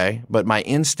like, okay, but my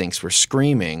instincts were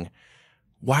screaming,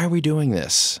 why are we doing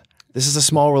this? This is a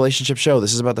small relationship show.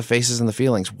 This is about the faces and the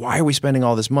feelings. Why are we spending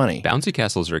all this money? Bouncy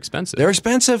castles are expensive. They're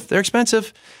expensive.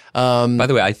 By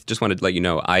the way, I just wanted to let you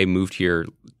know, I moved here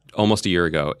almost a year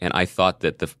ago, and I thought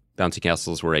that the bouncy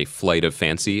castles were a flight of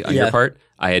fancy on your part.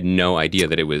 I had no idea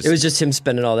that it was. It was just him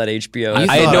spending all that HBO.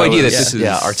 I had no idea that this is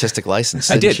artistic license.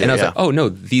 I did, and I was like, oh no,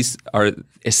 these are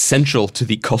essential to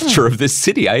the culture of this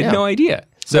city. I had no idea.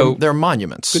 So they're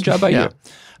monuments. Good job by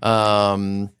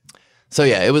you. So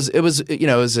yeah, it was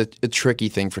a tricky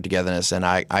thing for Togetherness, and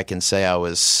I can say I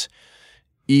was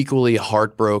equally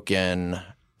heartbroken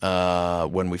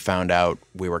when we found out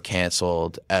we were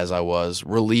canceled as I was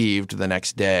relieved the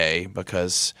next day,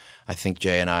 because I think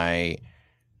Jay and I,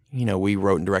 we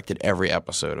wrote and directed every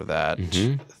episode of that,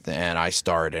 and I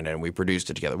starred in it, and we produced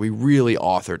it together. We really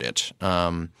authored it,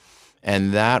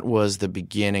 and that was the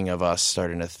beginning of us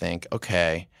starting to think,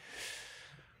 okay,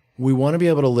 we want to be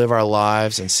able to live our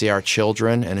lives and see our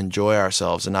children and enjoy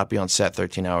ourselves and not be on set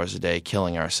 13 hours a day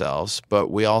killing ourselves. But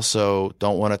we also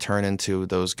don't want to turn into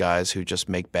those guys who just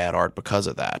make bad art because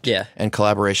of that. Yeah. And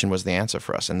collaboration was the answer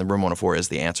for us. And the Room 104 is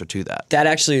the answer to that. That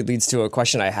actually leads to a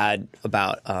question I had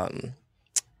about,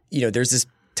 there's this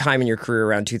time in your career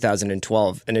around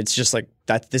 2012, and it's just like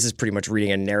that. This is pretty much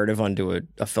reading a narrative onto a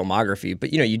filmography.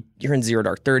 But, you're in Zero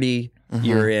Dark 30.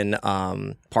 You're in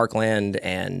Parkland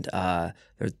and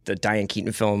the Diane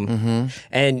Keaton film.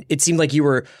 And it seemed like you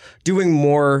were doing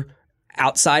more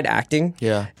outside acting.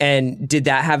 Yeah. And did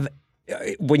that have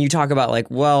 – when you talk about like,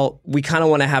 well, we kind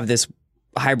of want to have this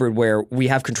hybrid where we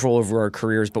have control over our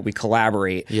careers but we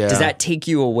collaborate. Yeah. Does that take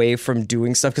you away from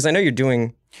doing stuff? Because I know you're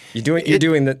doing the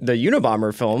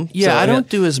Unabomber film. Yeah, so, I don't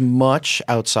do as much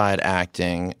outside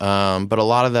acting, but a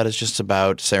lot of that is just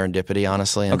about serendipity,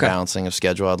 honestly, and balancing of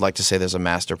schedule. I'd like to say there's a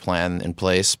master plan in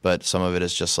place, but some of it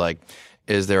is just like,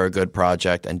 is there a good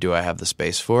project and do I have the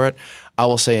space for it? I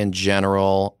will say in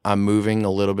general, I'm moving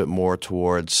a little bit more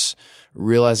towards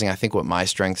realizing I think what my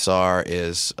strengths are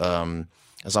is I'm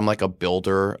like a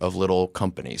builder of little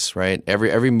companies, right?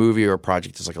 Every movie or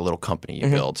project is like a little company you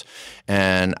build.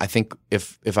 And I think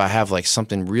if I have like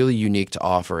something really unique to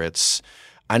offer,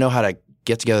 I know how to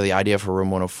get together the idea for Room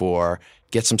 104,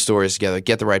 get some stories together,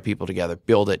 get the right people together,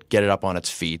 build it, get it up on its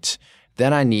feet.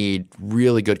 Then I need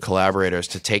really good collaborators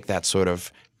to take that sort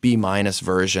of B-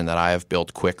 version that I have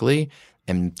built quickly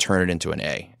and turn it into an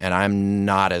A. And I'm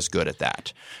not as good at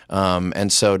that.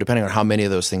 And so depending on how many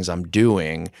of those things I'm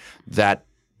doing, that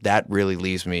really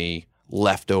leaves me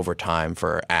leftover time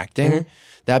for acting.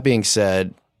 That being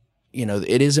said,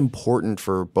 it is important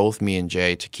for both me and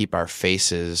Jay to keep our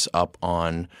faces up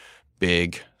on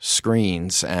big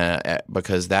screens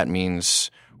because that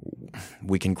means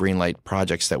we can greenlight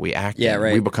projects that we act in.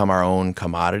 Right. We become our own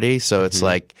commodity. So it's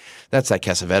like that's that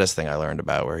Cassavetes thing I learned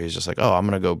about where he's just like, oh, I'm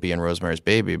going to go be in Rosemary's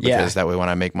Baby because that way when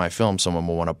I make my film, someone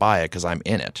will want to buy it because I'm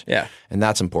in it. Yeah. And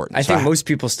that's important. I think most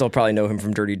people still probably know him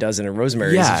from Dirty Dozen and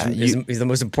Rosemary. Yeah, he's the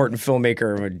most important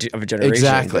filmmaker of a generation.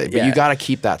 Exactly. But you got to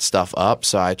keep that stuff up.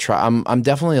 So I'm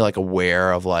definitely like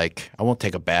aware of like, I won't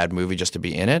take a bad movie just to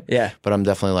be in it. Yeah. But I'm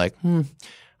definitely like,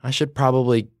 I should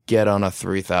probably get on a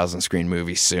 3,000 screen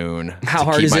movie soon. How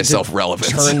hard keep is myself it to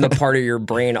relevant. turn the part of your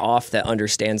brain off that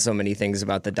understands so many things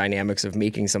about the dynamics of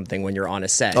making something when you're on a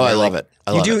set? Oh, I love it.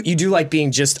 You do like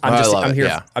being just. I'm here.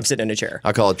 Yeah. I'm sitting in a chair.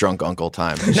 I call it drunk uncle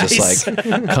time. It's just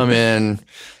like come in,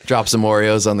 drop some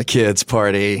Oreos on the kids'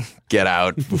 party, get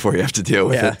out before you have to deal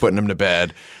with it, putting them to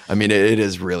bed. I mean, it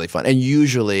is really fun. And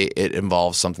usually it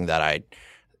involves something that I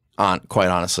quite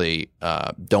honestly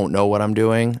don't know what I'm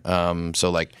doing.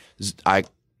 So like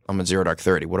I'm in Zero Dark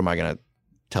 30. What am I going to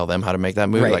tell them how to make that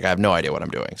movie? Right. Like I have no idea what I'm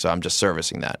doing. So I'm just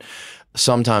servicing that.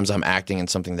 Sometimes I'm acting in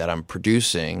something that I'm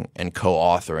producing and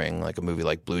co-authoring, like a movie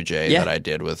like Blue Jay that I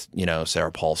did with,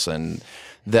 Sarah Paulson.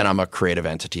 Then I'm a creative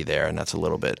entity there, and that's a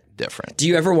little bit different. Do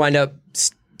you ever wind up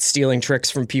stealing tricks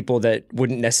from people that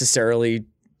wouldn't necessarily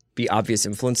be obvious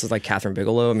influences, like Catherine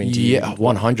Bigelow? I mean,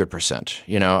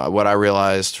 100%. What I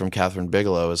realized from Catherine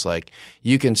Bigelow is like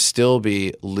you can still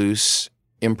be loose,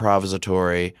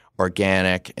 improvisatory,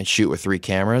 organic, and shoot with 3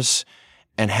 cameras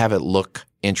and have it look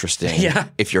interesting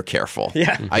if you're careful.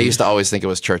 I used to always think it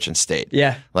was church and state.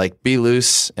 Like be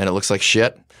loose and it looks like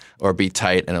shit, or be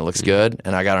tight and it looks good.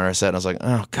 And I got on her set and I was like,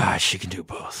 oh gosh, you can do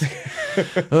both.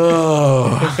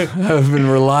 I've been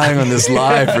relying on this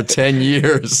lie for 10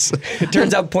 years. It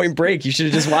turns out Point Break. You should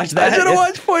have just watched that. I should have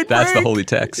watched Point Break. That's the holy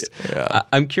text.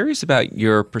 I'm curious about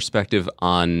your perspective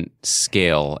on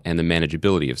scale and the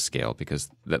manageability of scale, because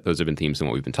those have been themes in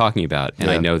what we've been talking about. And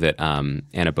I know that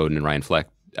Anna Boden and Ryan Fleck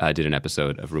did an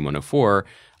episode of Room 104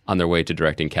 on their way to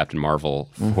directing Captain Marvel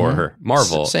for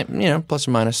Marvel. Same, plus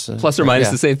or minus. Plus or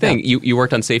minus the same thing. You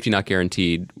worked on Safety Not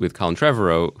Guaranteed with Colin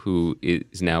Trevorrow, who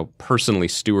is now personally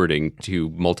stewarding 2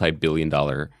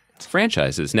 multi-billion-dollar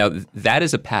franchises. Now, that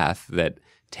is a path that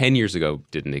 10 years ago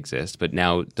didn't exist, but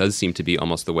now does seem to be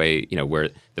almost the way, where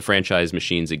the franchise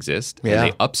machines exist and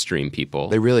they upstream people.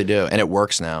 They really do. And it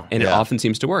works now. And it often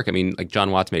seems to work. I mean, like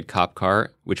John Watts made Cop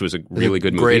Car, which was a really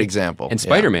good movie. Great example. And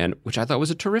Spider-Man, which I thought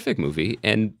was a terrific movie.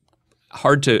 And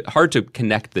hard to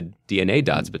connect the DNA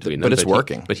dots between them. But it's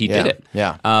working. He did it.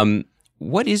 Yeah.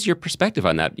 What is your perspective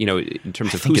on that, in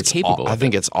terms of who's capable of it? I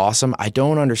think it's awesome. I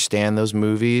don't understand those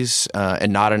movies,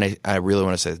 and I really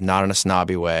want to say not in a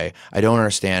snobby way. I don't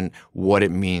understand what it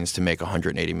means to make a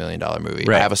 $180 million movie.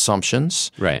 Right. I have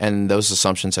assumptions, and those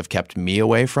assumptions have kept me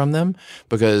away from them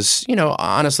because,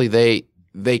 honestly,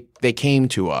 they came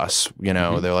to us.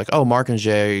 They're like, oh, Mark and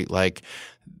Jay, like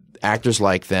actors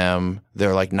like them.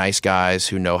 They're like nice guys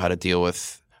who know how to deal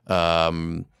with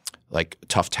like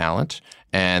tough talent.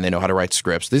 And they know how to write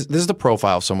scripts. This is the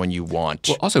profile of someone you want.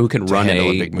 Well, also who can run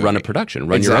a production,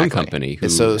 run your own company. Who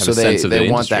so have a sense of the they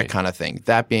want industry. that kind of thing.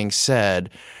 That being said,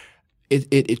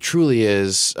 it truly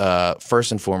is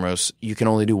first and foremost. You can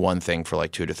only do one thing for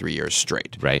like 2 to 3 years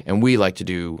straight, right? And we like to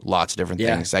do lots of different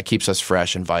things. That keeps us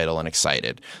fresh and vital and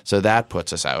excited. So that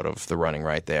puts us out of the running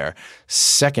right there.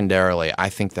 Secondarily, I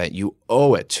think that you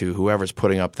owe it to whoever's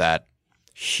putting up that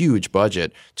huge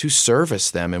budget to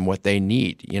service them and what they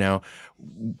need.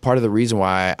 Part of the reason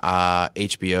why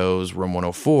HBO's Room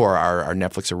 104, our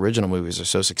Netflix original movies, are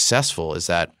so successful is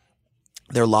that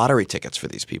they're lottery tickets for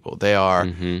these people. They are,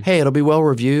 hey, it'll be well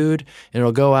reviewed and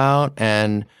it'll go out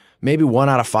and maybe 1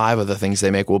 out of 5 of the things they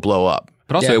make will blow up.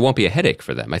 But also, it won't be a headache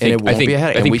for them. I think it won't be a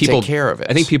headache. I think and we people take care of it.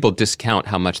 I think people discount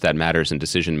how much that matters in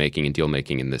decision making and deal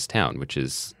making in this town, which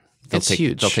is it's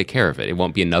huge. They'll take care of it. It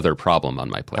won't be another problem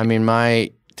on my plate. I mean,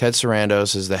 Ted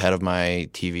Sarandos is the head of my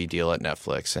TV deal at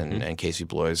Netflix, and Casey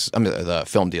Bloys, the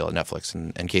film deal at Netflix,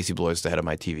 and Casey Bloys is the head of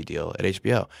my TV deal at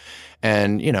HBO.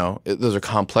 And, those are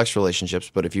complex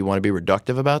relationships, but if you want to be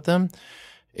reductive about them,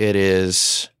 it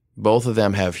is both of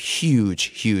them have huge,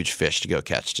 huge fish to go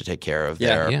catch to take care of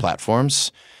their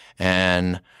platforms.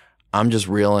 And I'm just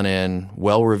reeling in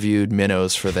well-reviewed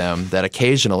minnows for them that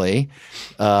occasionally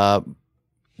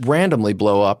randomly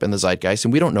blow up in the zeitgeist,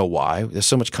 and we don't know why. There's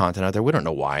so much content out there, we don't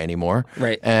know why anymore.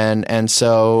 Right. And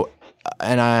so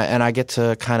I get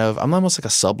to kind of, I'm almost like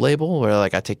a sub-label where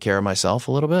like I take care of myself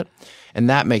a little bit, and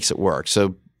that makes it work.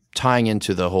 So tying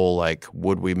into the whole like,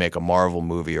 would we make a Marvel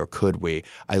movie or could we?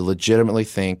 I legitimately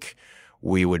think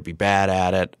we would be bad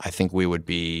at it. I think we would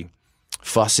be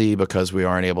fussy because we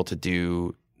aren't able to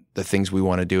do the things we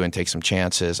want to do and take some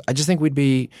chances. I just think we'd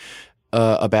be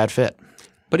a bad fit.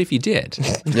 But if you did,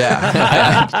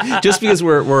 just because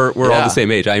we're all the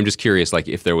same age, I am just curious, like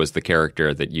if there was the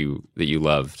character that you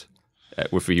loved,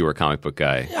 if you were a comic book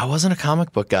guy. I wasn't a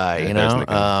comic book guy, you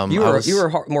know. You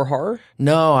were more horror?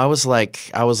 No, I was like,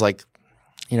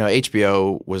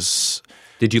 HBO was.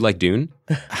 Did you like Dune?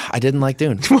 I didn't like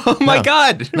Dune. Oh my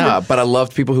God! No, but I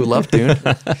loved people who loved Dune.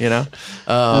 You know,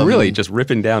 really just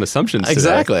ripping down assumptions.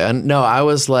 Exactly. Today. And no, I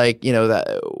was like,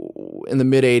 that in the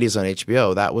mid '80s on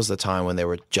HBO, that was the time when they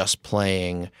were just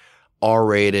playing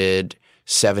R-rated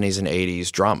 '70s and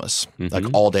 '80s dramas like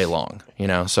all day long.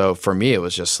 So for me, it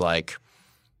was just like,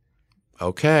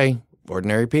 okay,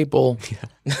 ordinary people.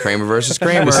 Kramer versus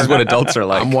Kramer. This is what adults are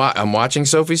like. I'm watching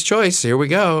Sophie's Choice. Here we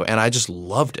go. And I just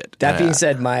loved it. That being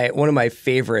said, one of my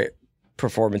favorite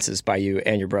performances by you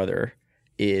and your brother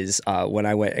is when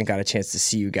I went and got a chance to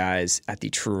see you guys at the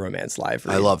True Romance live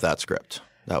read. I love that script.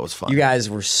 That was fun. You guys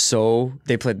were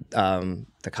they played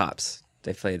the cops.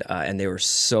 They played, and they were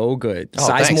so good. Oh,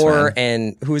 thanks, man.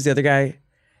 And who was the other guy?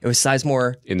 It was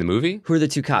Sizemore. In the movie? Who are the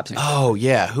two cops? Oh,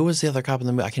 yeah. Who was the other cop in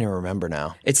the movie? I can't even remember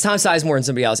now. It's Tom Sizemore and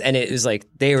somebody else. And it was like,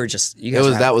 they were just,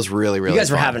 That was really, really You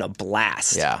guys were fun. having a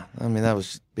blast. Yeah. I mean, that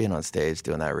was being on stage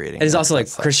doing that reading. And it's also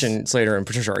like Christian Slater and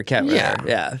Patricia Arquette. Were Yeah. there.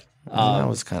 Yeah. That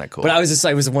was kind of cool. But I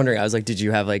was wondering, I was like, did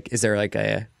you have like, is there like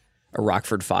a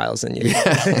Rockford Files in you?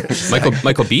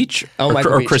 Michael Beach?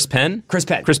 Michael or Beach. Chris Penn? Chris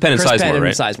Penn. Chris Penn and Sizemore,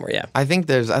 right? Sizemore, yeah. I think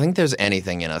there's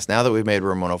anything in us. Now that we've made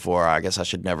Room 104, I guess I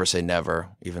should never say never,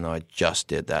 even though I just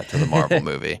did that to the Marvel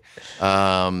movie.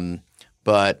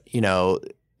 But, you know,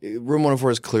 Room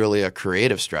 104 is clearly a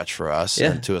creative stretch for us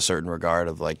and to a certain regard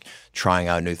of like trying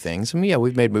out new things. I mean, yeah,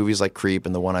 we've made movies like Creep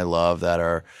and The One I Love that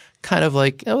are kind of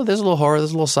like, oh, there's a little horror,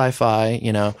 there's a little sci-fi,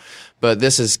 you know. But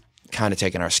this is kind of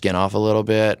taking our skin off a little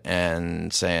bit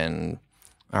and saying,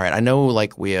 all right, I know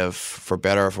like we have, for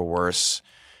better or for worse,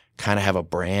 kind of have a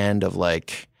brand of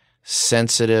like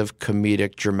sensitive,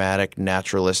 comedic, dramatic,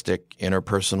 naturalistic,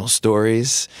 interpersonal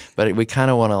stories, but we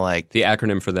kind of want to like The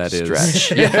acronym for that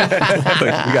stretch. is... we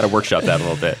got to workshop that a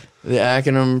little bit. The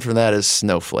acronym for that is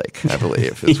Snowflake, I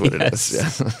believe, is what it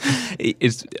is. Yeah.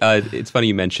 It's funny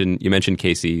you mentioned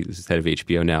Casey, who's head of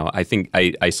HBO now. I think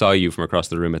I saw you from across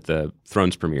the room at the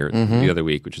Thrones premiere the other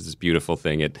week, which is this beautiful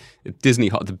thing at Disney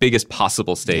Hall, the biggest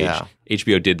possible stage. Yeah.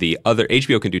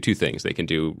 HBO can do two things. They can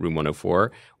do Room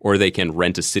 104, or they can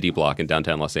rent a city block in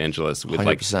downtown Los Angeles with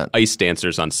 100%. like ice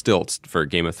dancers on stilts for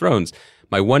Game of Thrones.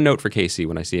 My one note for Casey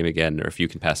when I see him again, or if you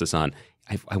can pass this on,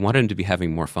 I wanted him to be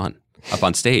having more fun up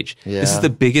on stage. Yeah. This is the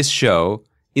biggest show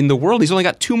in the world. He's only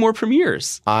got 2 more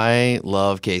premieres. I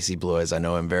love Casey Bloys. I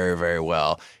know him very, very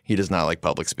well. He does not like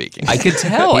public speaking. I could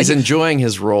tell. He's enjoying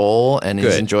his role and he's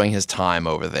Good. enjoying his time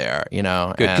over there, you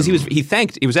know. Good, because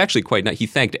it was actually quite nice. He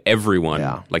thanked everyone,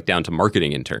 Yeah. like down to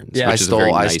marketing interns. Yeah. which I is a very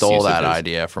stole nice stole use of that his.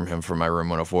 idea from him for my Room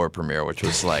 104 premiere, which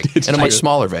was like in a much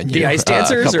smaller venue. The ice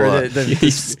dancers couple or of-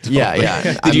 the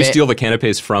yeah. Did you steal the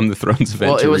canapes from the Thrones event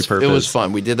Well, to it was repurpose?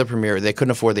 fun. We did the premiere. They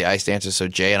couldn't afford the ice dancers, so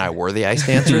Jay and I were the ice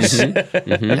dancers,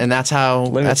 and that's how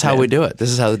we do it. This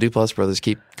is how the Duplass brothers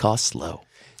keep costs low.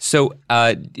 So,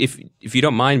 if you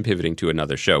don't mind pivoting to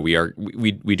another show, we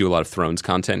do a lot of Thrones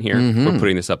content here. We're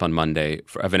putting this up on Monday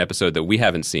of an episode that we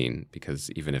haven't seen,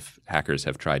 because even if hackers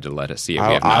have tried to let us see it,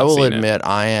 we have not I will seen admit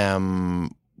I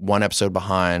am one episode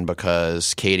behind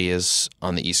because Katie is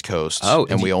on the East Coast,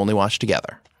 and we only watch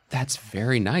together. That's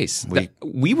very nice.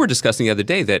 We were discussing the other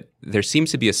day that there seems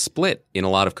to be a split in a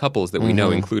lot of couples that we know,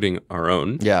 including our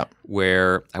own, Yeah.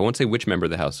 where I won't say which member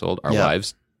of the household, our Yeah.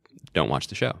 wives, don't watch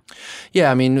the show.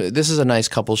 Yeah, I mean, this is a nice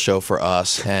couple show for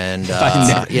us, and you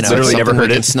know, literally it's never something heard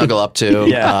we it. can snuggle up to.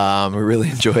 Yeah. We really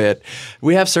enjoy it.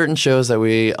 We have certain shows that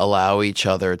we allow each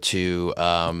other to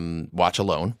watch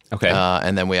alone. Okay.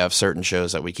 And then we have certain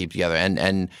shows that we keep together.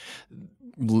 And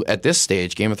at this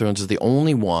stage, Game of Thrones is the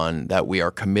only one that we are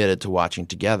committed to watching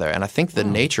together. And I think the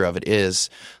nature of it is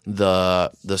the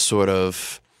sort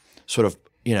of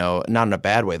you know, not in a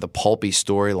bad way, the pulpy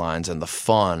storylines and the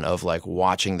fun of like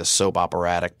watching the soap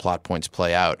operatic plot points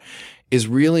play out is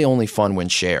really only fun when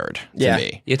shared to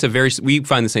me. It's we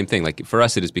find the same thing. Like for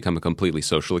us, it has become a completely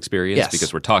social experience Yes.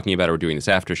 because we're talking about it. We're doing this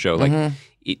after show. Like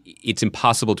it's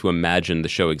impossible to imagine the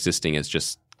show existing as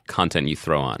just content you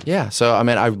throw on. Yeah. So, I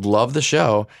mean, I love the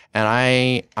show, and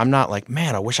I'm not like,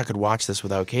 man, I wish I could watch this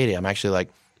without Katie. I'm actually like,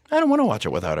 I don't want to watch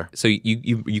it without her. So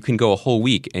you can go a whole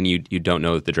week and you don't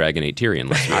know that the dragon ate Tyrion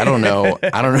last week. I don't know.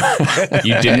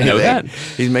 You didn't know that?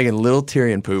 He's making little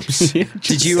Tyrion poops.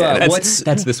 Did you? That's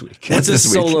this week. What's a this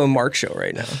week. solo Mark show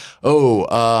right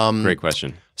now? Great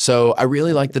question. So I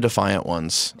really like the Defiant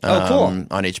ones. Cool. On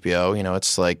HBO. You know,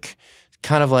 it's like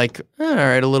kind of like all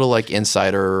right, a little like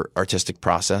insider artistic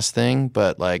process thing,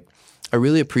 but like I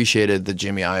really appreciated the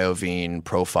Jimmy Iovine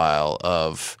profile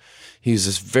of. He's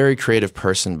this very creative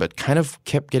person, but kind of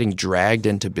kept getting dragged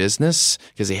into business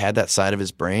because he had that side of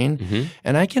his brain.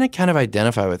 And I can kind of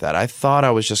identify with that. I thought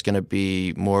I was just going to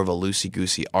be more of a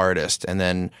loosey-goosey artist. And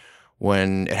then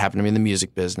when it happened to me in the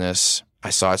music business,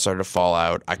 I saw it started to fall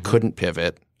out. I couldn't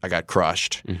pivot. I got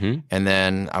crushed. And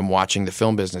then I'm watching the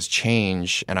film business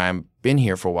change, and I've been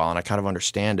here for a while, and I kind of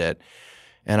understand it.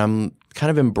 And I'm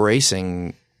kind of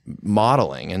embracing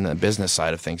modeling in the business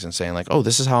side of things and saying like, oh,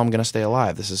 this is how I'm going to stay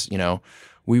alive. This is, you know,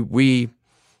 we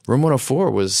Room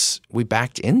 104 we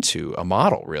backed into a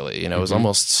model, really. It was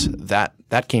almost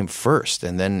that came first,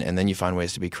 and then you find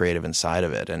ways to be creative inside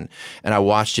of it. And I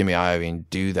watched Jimmy Iovine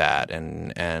do that,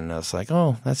 and I was like,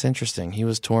 oh, that's interesting. He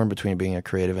was torn between being a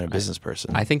creative and a business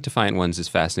person. I think Defiant Ones is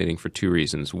fascinating for two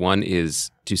reasons. One is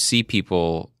to see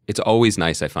people. It's always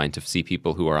nice, I find, to see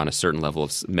people who are on a certain level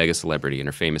of mega celebrity and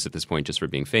are famous at this point just for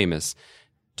being famous,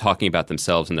 talking about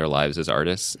themselves and their lives as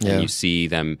artists. Yeah. And you see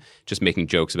them just making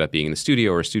jokes about being in the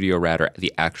studio or a studio rat or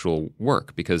the actual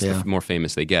work, because the more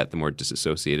famous they get, the more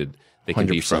disassociated they can 100%.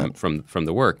 be from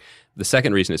the work. The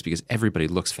second reason is because everybody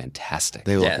looks fantastic.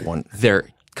 They look one. Their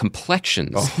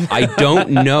complexions. I don't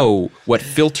know what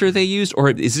filter they used,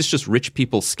 or is this just rich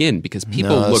people's skin? Because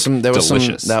people look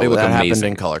delicious. That they look happened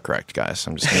amazing. in color correct, guys.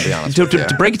 I'm just going to be honest.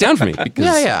 To break it down for me,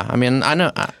 because Yeah. I mean, I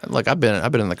know. Look, I've been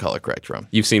in the color correct room.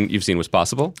 you've seen what's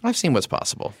possible. I've seen what's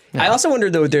possible. Yeah. I also wonder,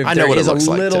 though, there I know what it is a looks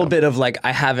like, little too. bit of like,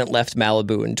 I haven't left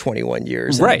Malibu in 21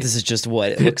 years. And Right. This is just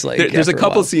what it looks like. There's a after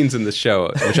couple while. scenes in the show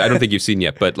which I don't think you've seen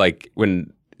yet, but like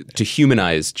when to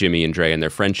humanize Jimmy and Dre and their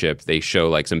friendship, they show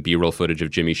like some B-roll footage of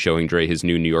Jimmy showing Dre his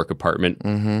new New York apartment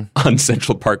on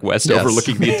Central Park West, Yes.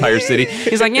 overlooking the entire city.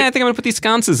 He's like, yeah, I think I'm gonna put these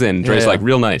sconces in. Dre's Yeah. like,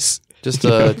 real nice. Just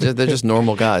they're just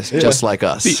normal guys, just like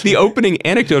us. The opening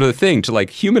anecdote of the thing to like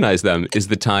humanize them is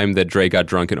the time that Dre got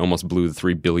drunk and almost blew the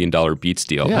 $3 billion Beats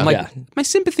deal. Yeah. I'm like, Yeah. my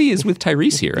sympathy is with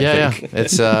Tyrese here. I think.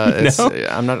 It's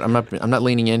I'm not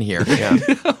leaning in here. Yeah.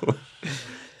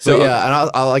 So yeah,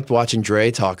 and I liked watching Dre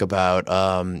talk about,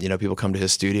 people come to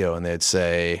his studio and they'd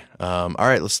say, all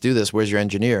right, let's do this. Where's your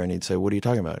engineer? And he'd say, what are you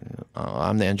talking about?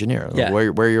 I'm the engineer. Yeah. Where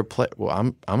are your play? Well,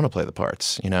 I'm going to play the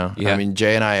parts, Yeah. I mean,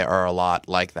 Jay and I are a lot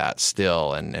like that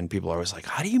still. And people are always like,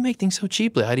 how do you make things so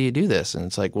cheaply? How do you do this? And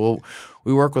it's like, well,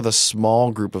 we work with a small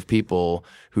group of people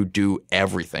who do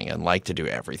everything and like to do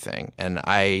everything. And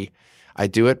I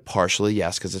do it partially,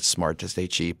 yes, because it's smart to stay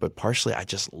cheap, but partially I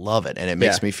just love it, and it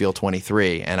makes me feel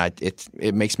 23, and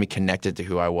it makes me connected to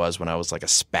who I was when I was like a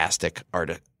spastic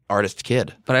artist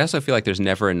kid. But I also feel like there's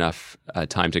never enough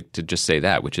time to just say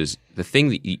that, which is the thing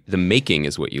that the making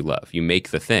is what you love. You make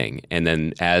the thing, and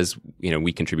then as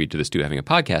we contribute to this too, having a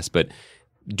podcast, but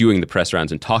doing the press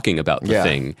rounds and talking about the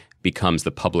thing becomes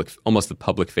almost the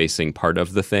public facing part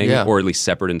of the thing, or at least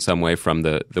separate in some way from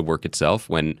the work itself.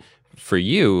 When for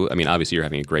you, I mean, obviously you're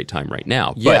having a great time right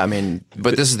now. Yeah,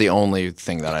 but this is the only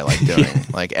thing that I like doing.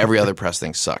 Like every other press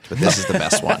thing sucked, but this is the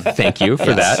best one. Thank you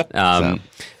for that.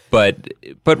 But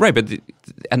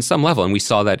on some level, and we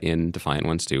saw that in Defiant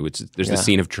Ones too. There's the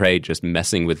scene of Dre just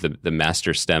messing with the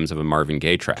master stems of a Marvin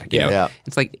Gaye track.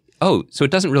 It's like, oh, so it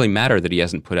doesn't really matter that he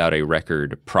hasn't put out a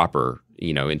record proper,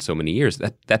 in so many years.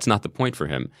 That's not the point for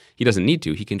him. He doesn't need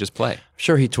to. He can just play.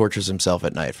 Sure, he tortures himself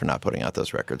at night for not putting out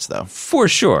those records, though. For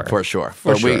sure.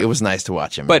 It was nice to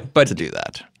watch him. But to do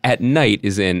that at night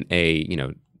is in a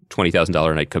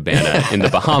 $20,000 a night cabana in the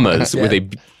Bahamas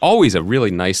with always a really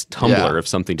nice tumbler of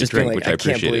something to Just drink, being which like, I I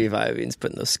can't appreciate. believe Iovine's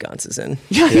putting those sconces in.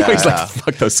 He's like,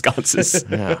 fuck those sconces.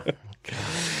 yeah.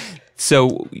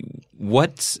 So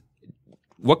what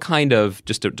kind of,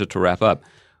 just to wrap up,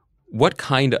 what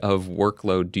kind of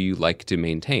workload do you like to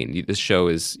maintain? This show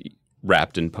is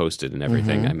wrapped and posted and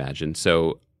everything, I imagine.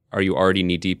 So are you already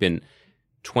knee-deep in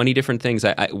 20 different things?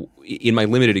 In my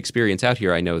limited experience out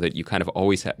here, I know that you kind of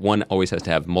always has to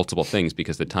have multiple things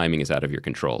because the timing is out of your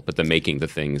control, but the making the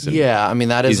things that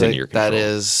is in your control. that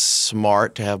is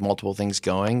smart to have multiple things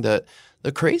going. The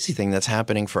crazy thing that's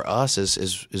happening for us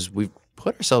is we've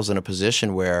put ourselves in a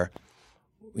position where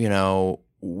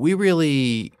we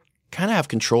really kind of have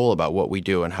control about what we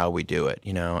do and how we do it,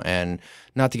 and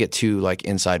not to get too like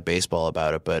inside baseball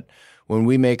about it, but when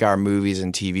we make our movies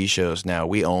and TV shows now,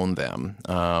 we own them,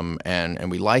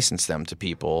 and we license them to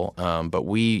people, but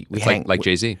we hang like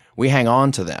Jay-Z. We hang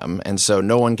on to them, and so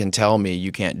no one can tell me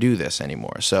you can't do this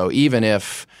anymore. So even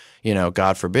if,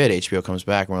 God forbid, HBO comes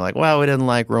back and we're like, well, we didn't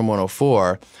like Room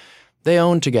 104, they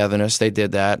own Togetherness, they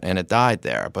did that, and it died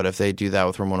there. But if they do that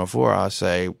with Room 104, I'll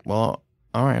say, well,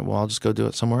 all right, well, I'll just go do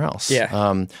it somewhere else.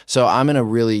 Yeah. So I'm in a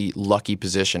really lucky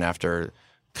position after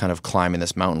kind of climbing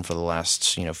this mountain for the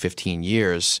last 15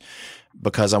 years,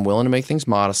 because I'm willing to make things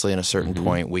modestly. At a certain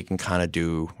point, we can kind of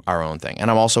do our own thing. And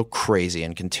I'm also crazy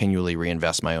and continually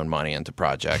reinvest my own money into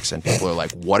projects. And people are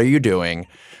like, what are you doing?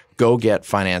 Go get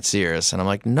financiers. And I'm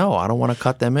like, no, I don't want to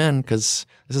cut them in because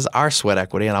this is our sweat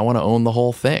equity and I want to own the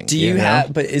whole thing. Do you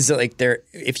have, but is it like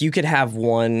if you could have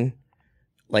one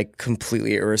like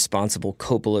completely irresponsible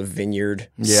Coppola Vineyard,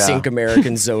 Sync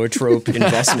American Zoetrope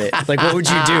investment, like what would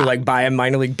you do? Like buy a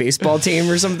minor league baseball team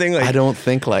or something? Like I don't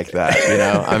think like that.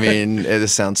 I mean,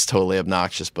 this sounds totally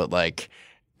obnoxious, but like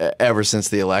ever since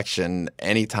the election,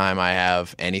 anytime I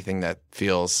have anything that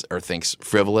feels or thinks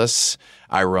frivolous,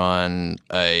 I run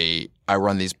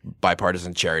these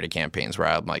bipartisan charity campaigns where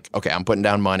I'm like, okay, I'm putting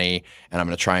down money and I'm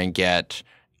going to try and get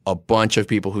a bunch of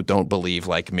people who don't believe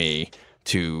like me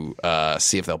to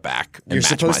see if they'll back and You're match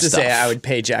supposed my to stuff. say I would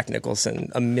pay Jack Nicholson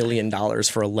 $1 million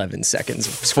for 11 seconds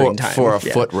of screen time. For a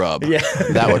foot rub. Yeah.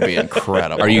 That would be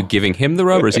incredible. Are you giving him the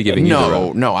rub or is he giving you the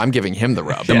rub? No, I'm giving him the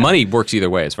rub. The money works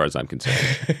either way as far as I'm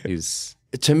concerned. He's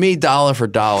To me, dollar for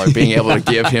dollar, being able to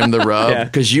give him the rub,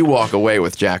 because you walk away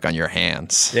with Jack on your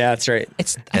hands. Yeah, that's right.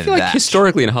 I feel like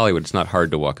historically in Hollywood, it's not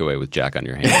hard to walk away with Jack on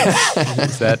your hands.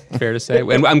 Is that fair to say?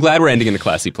 And I'm glad we're ending in a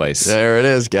classy place. There it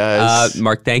is, guys.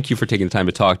 Mark, thank you for taking the time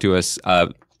to talk to us.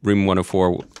 Room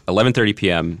 104, 11:30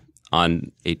 p.m.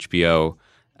 on HBO,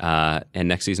 and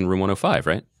next season Room 105,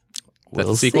 right? That's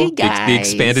the sequel? The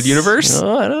expanded universe?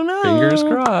 Oh, I don't know. Fingers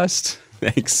crossed.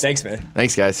 Thanks, man.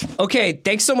 Thanks, guys. Okay,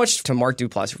 thanks so much to Mark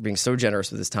Duplass for being so generous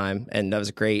with his time, and that was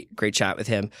a great chat with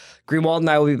him. Greenwald and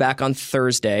I will be back on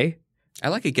Thursday. I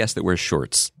like a guest that wears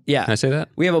shorts. Yeah. Can I say that?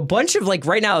 We have a bunch of,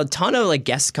 right now, a ton of,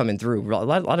 guests coming through, a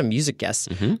lot of music guests.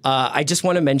 Mm-hmm. I just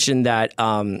want to mention that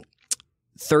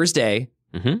Thursday,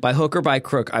 Mm-hmm. by hook or by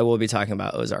crook, I will be talking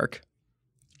about Ozark.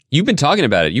 You've been talking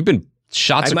about it. You've been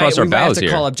shots across our we might have bows to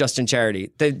here. call up Justin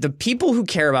Charity. The people who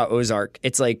care about Ozark,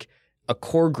 it's like a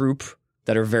core group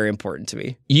that are very important to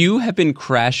me. You have been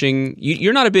crashing.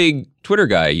 You're not a big Twitter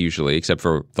guy usually, except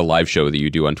for the live show that you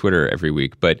do on Twitter every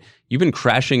week. But you've been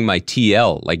crashing my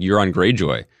TL like you're on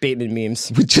Greyjoy. Bateman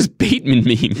memes. With just Bateman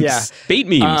memes. Yeah. Bait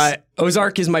memes.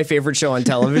 Ozark is my favorite show on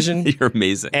television. You're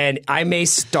amazing. And I may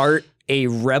start a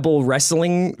Rebel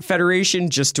Wrestling Federation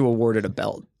just to award it a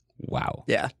belt. Wow.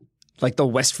 Yeah. Like the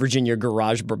West Virginia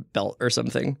Garage belt or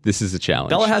something. This is a challenge.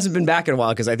 Bella hasn't been back in a while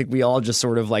because I think we all just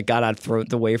sort of got out of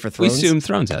the way for We Thrones. assume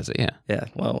Thrones has it, yeah. Yeah,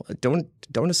 well, don't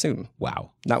assume.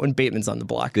 Wow. Not when Bateman's on the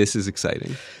block. This is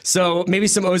exciting. So maybe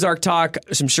some Ozark talk.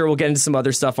 I'm sure we'll get into some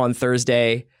other stuff on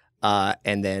Thursday.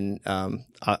 And then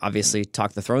obviously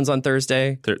Talk the Thrones on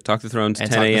Thursday. Talk the Thrones, And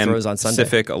 10 Talk the a.m. Thrones on Sunday.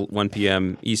 Pacific, 1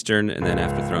 p.m. Eastern, and then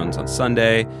After Thrones on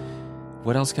Sunday.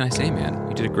 What else can I say, man?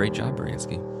 You did a great job,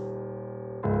 Baranski.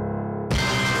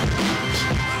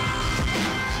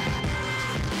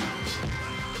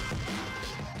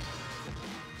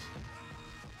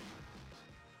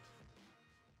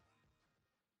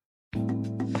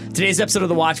 Today's episode of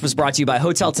The Watch was brought to you by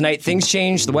Hotel Tonight. Things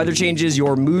change, the weather changes,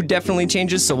 your mood definitely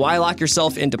changes, so why lock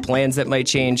yourself into plans that might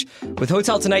change? With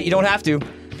Hotel Tonight, you don't have to,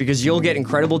 because you'll get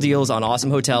incredible deals on awesome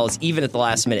hotels, even at the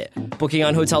last minute. Booking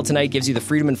on Hotel Tonight gives you the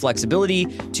freedom and flexibility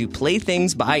to play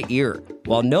things by ear,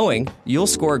 while knowing you'll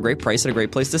score a great price at a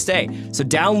great place to stay. So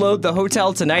download the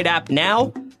Hotel Tonight app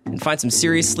now and find some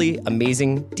seriously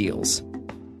amazing deals.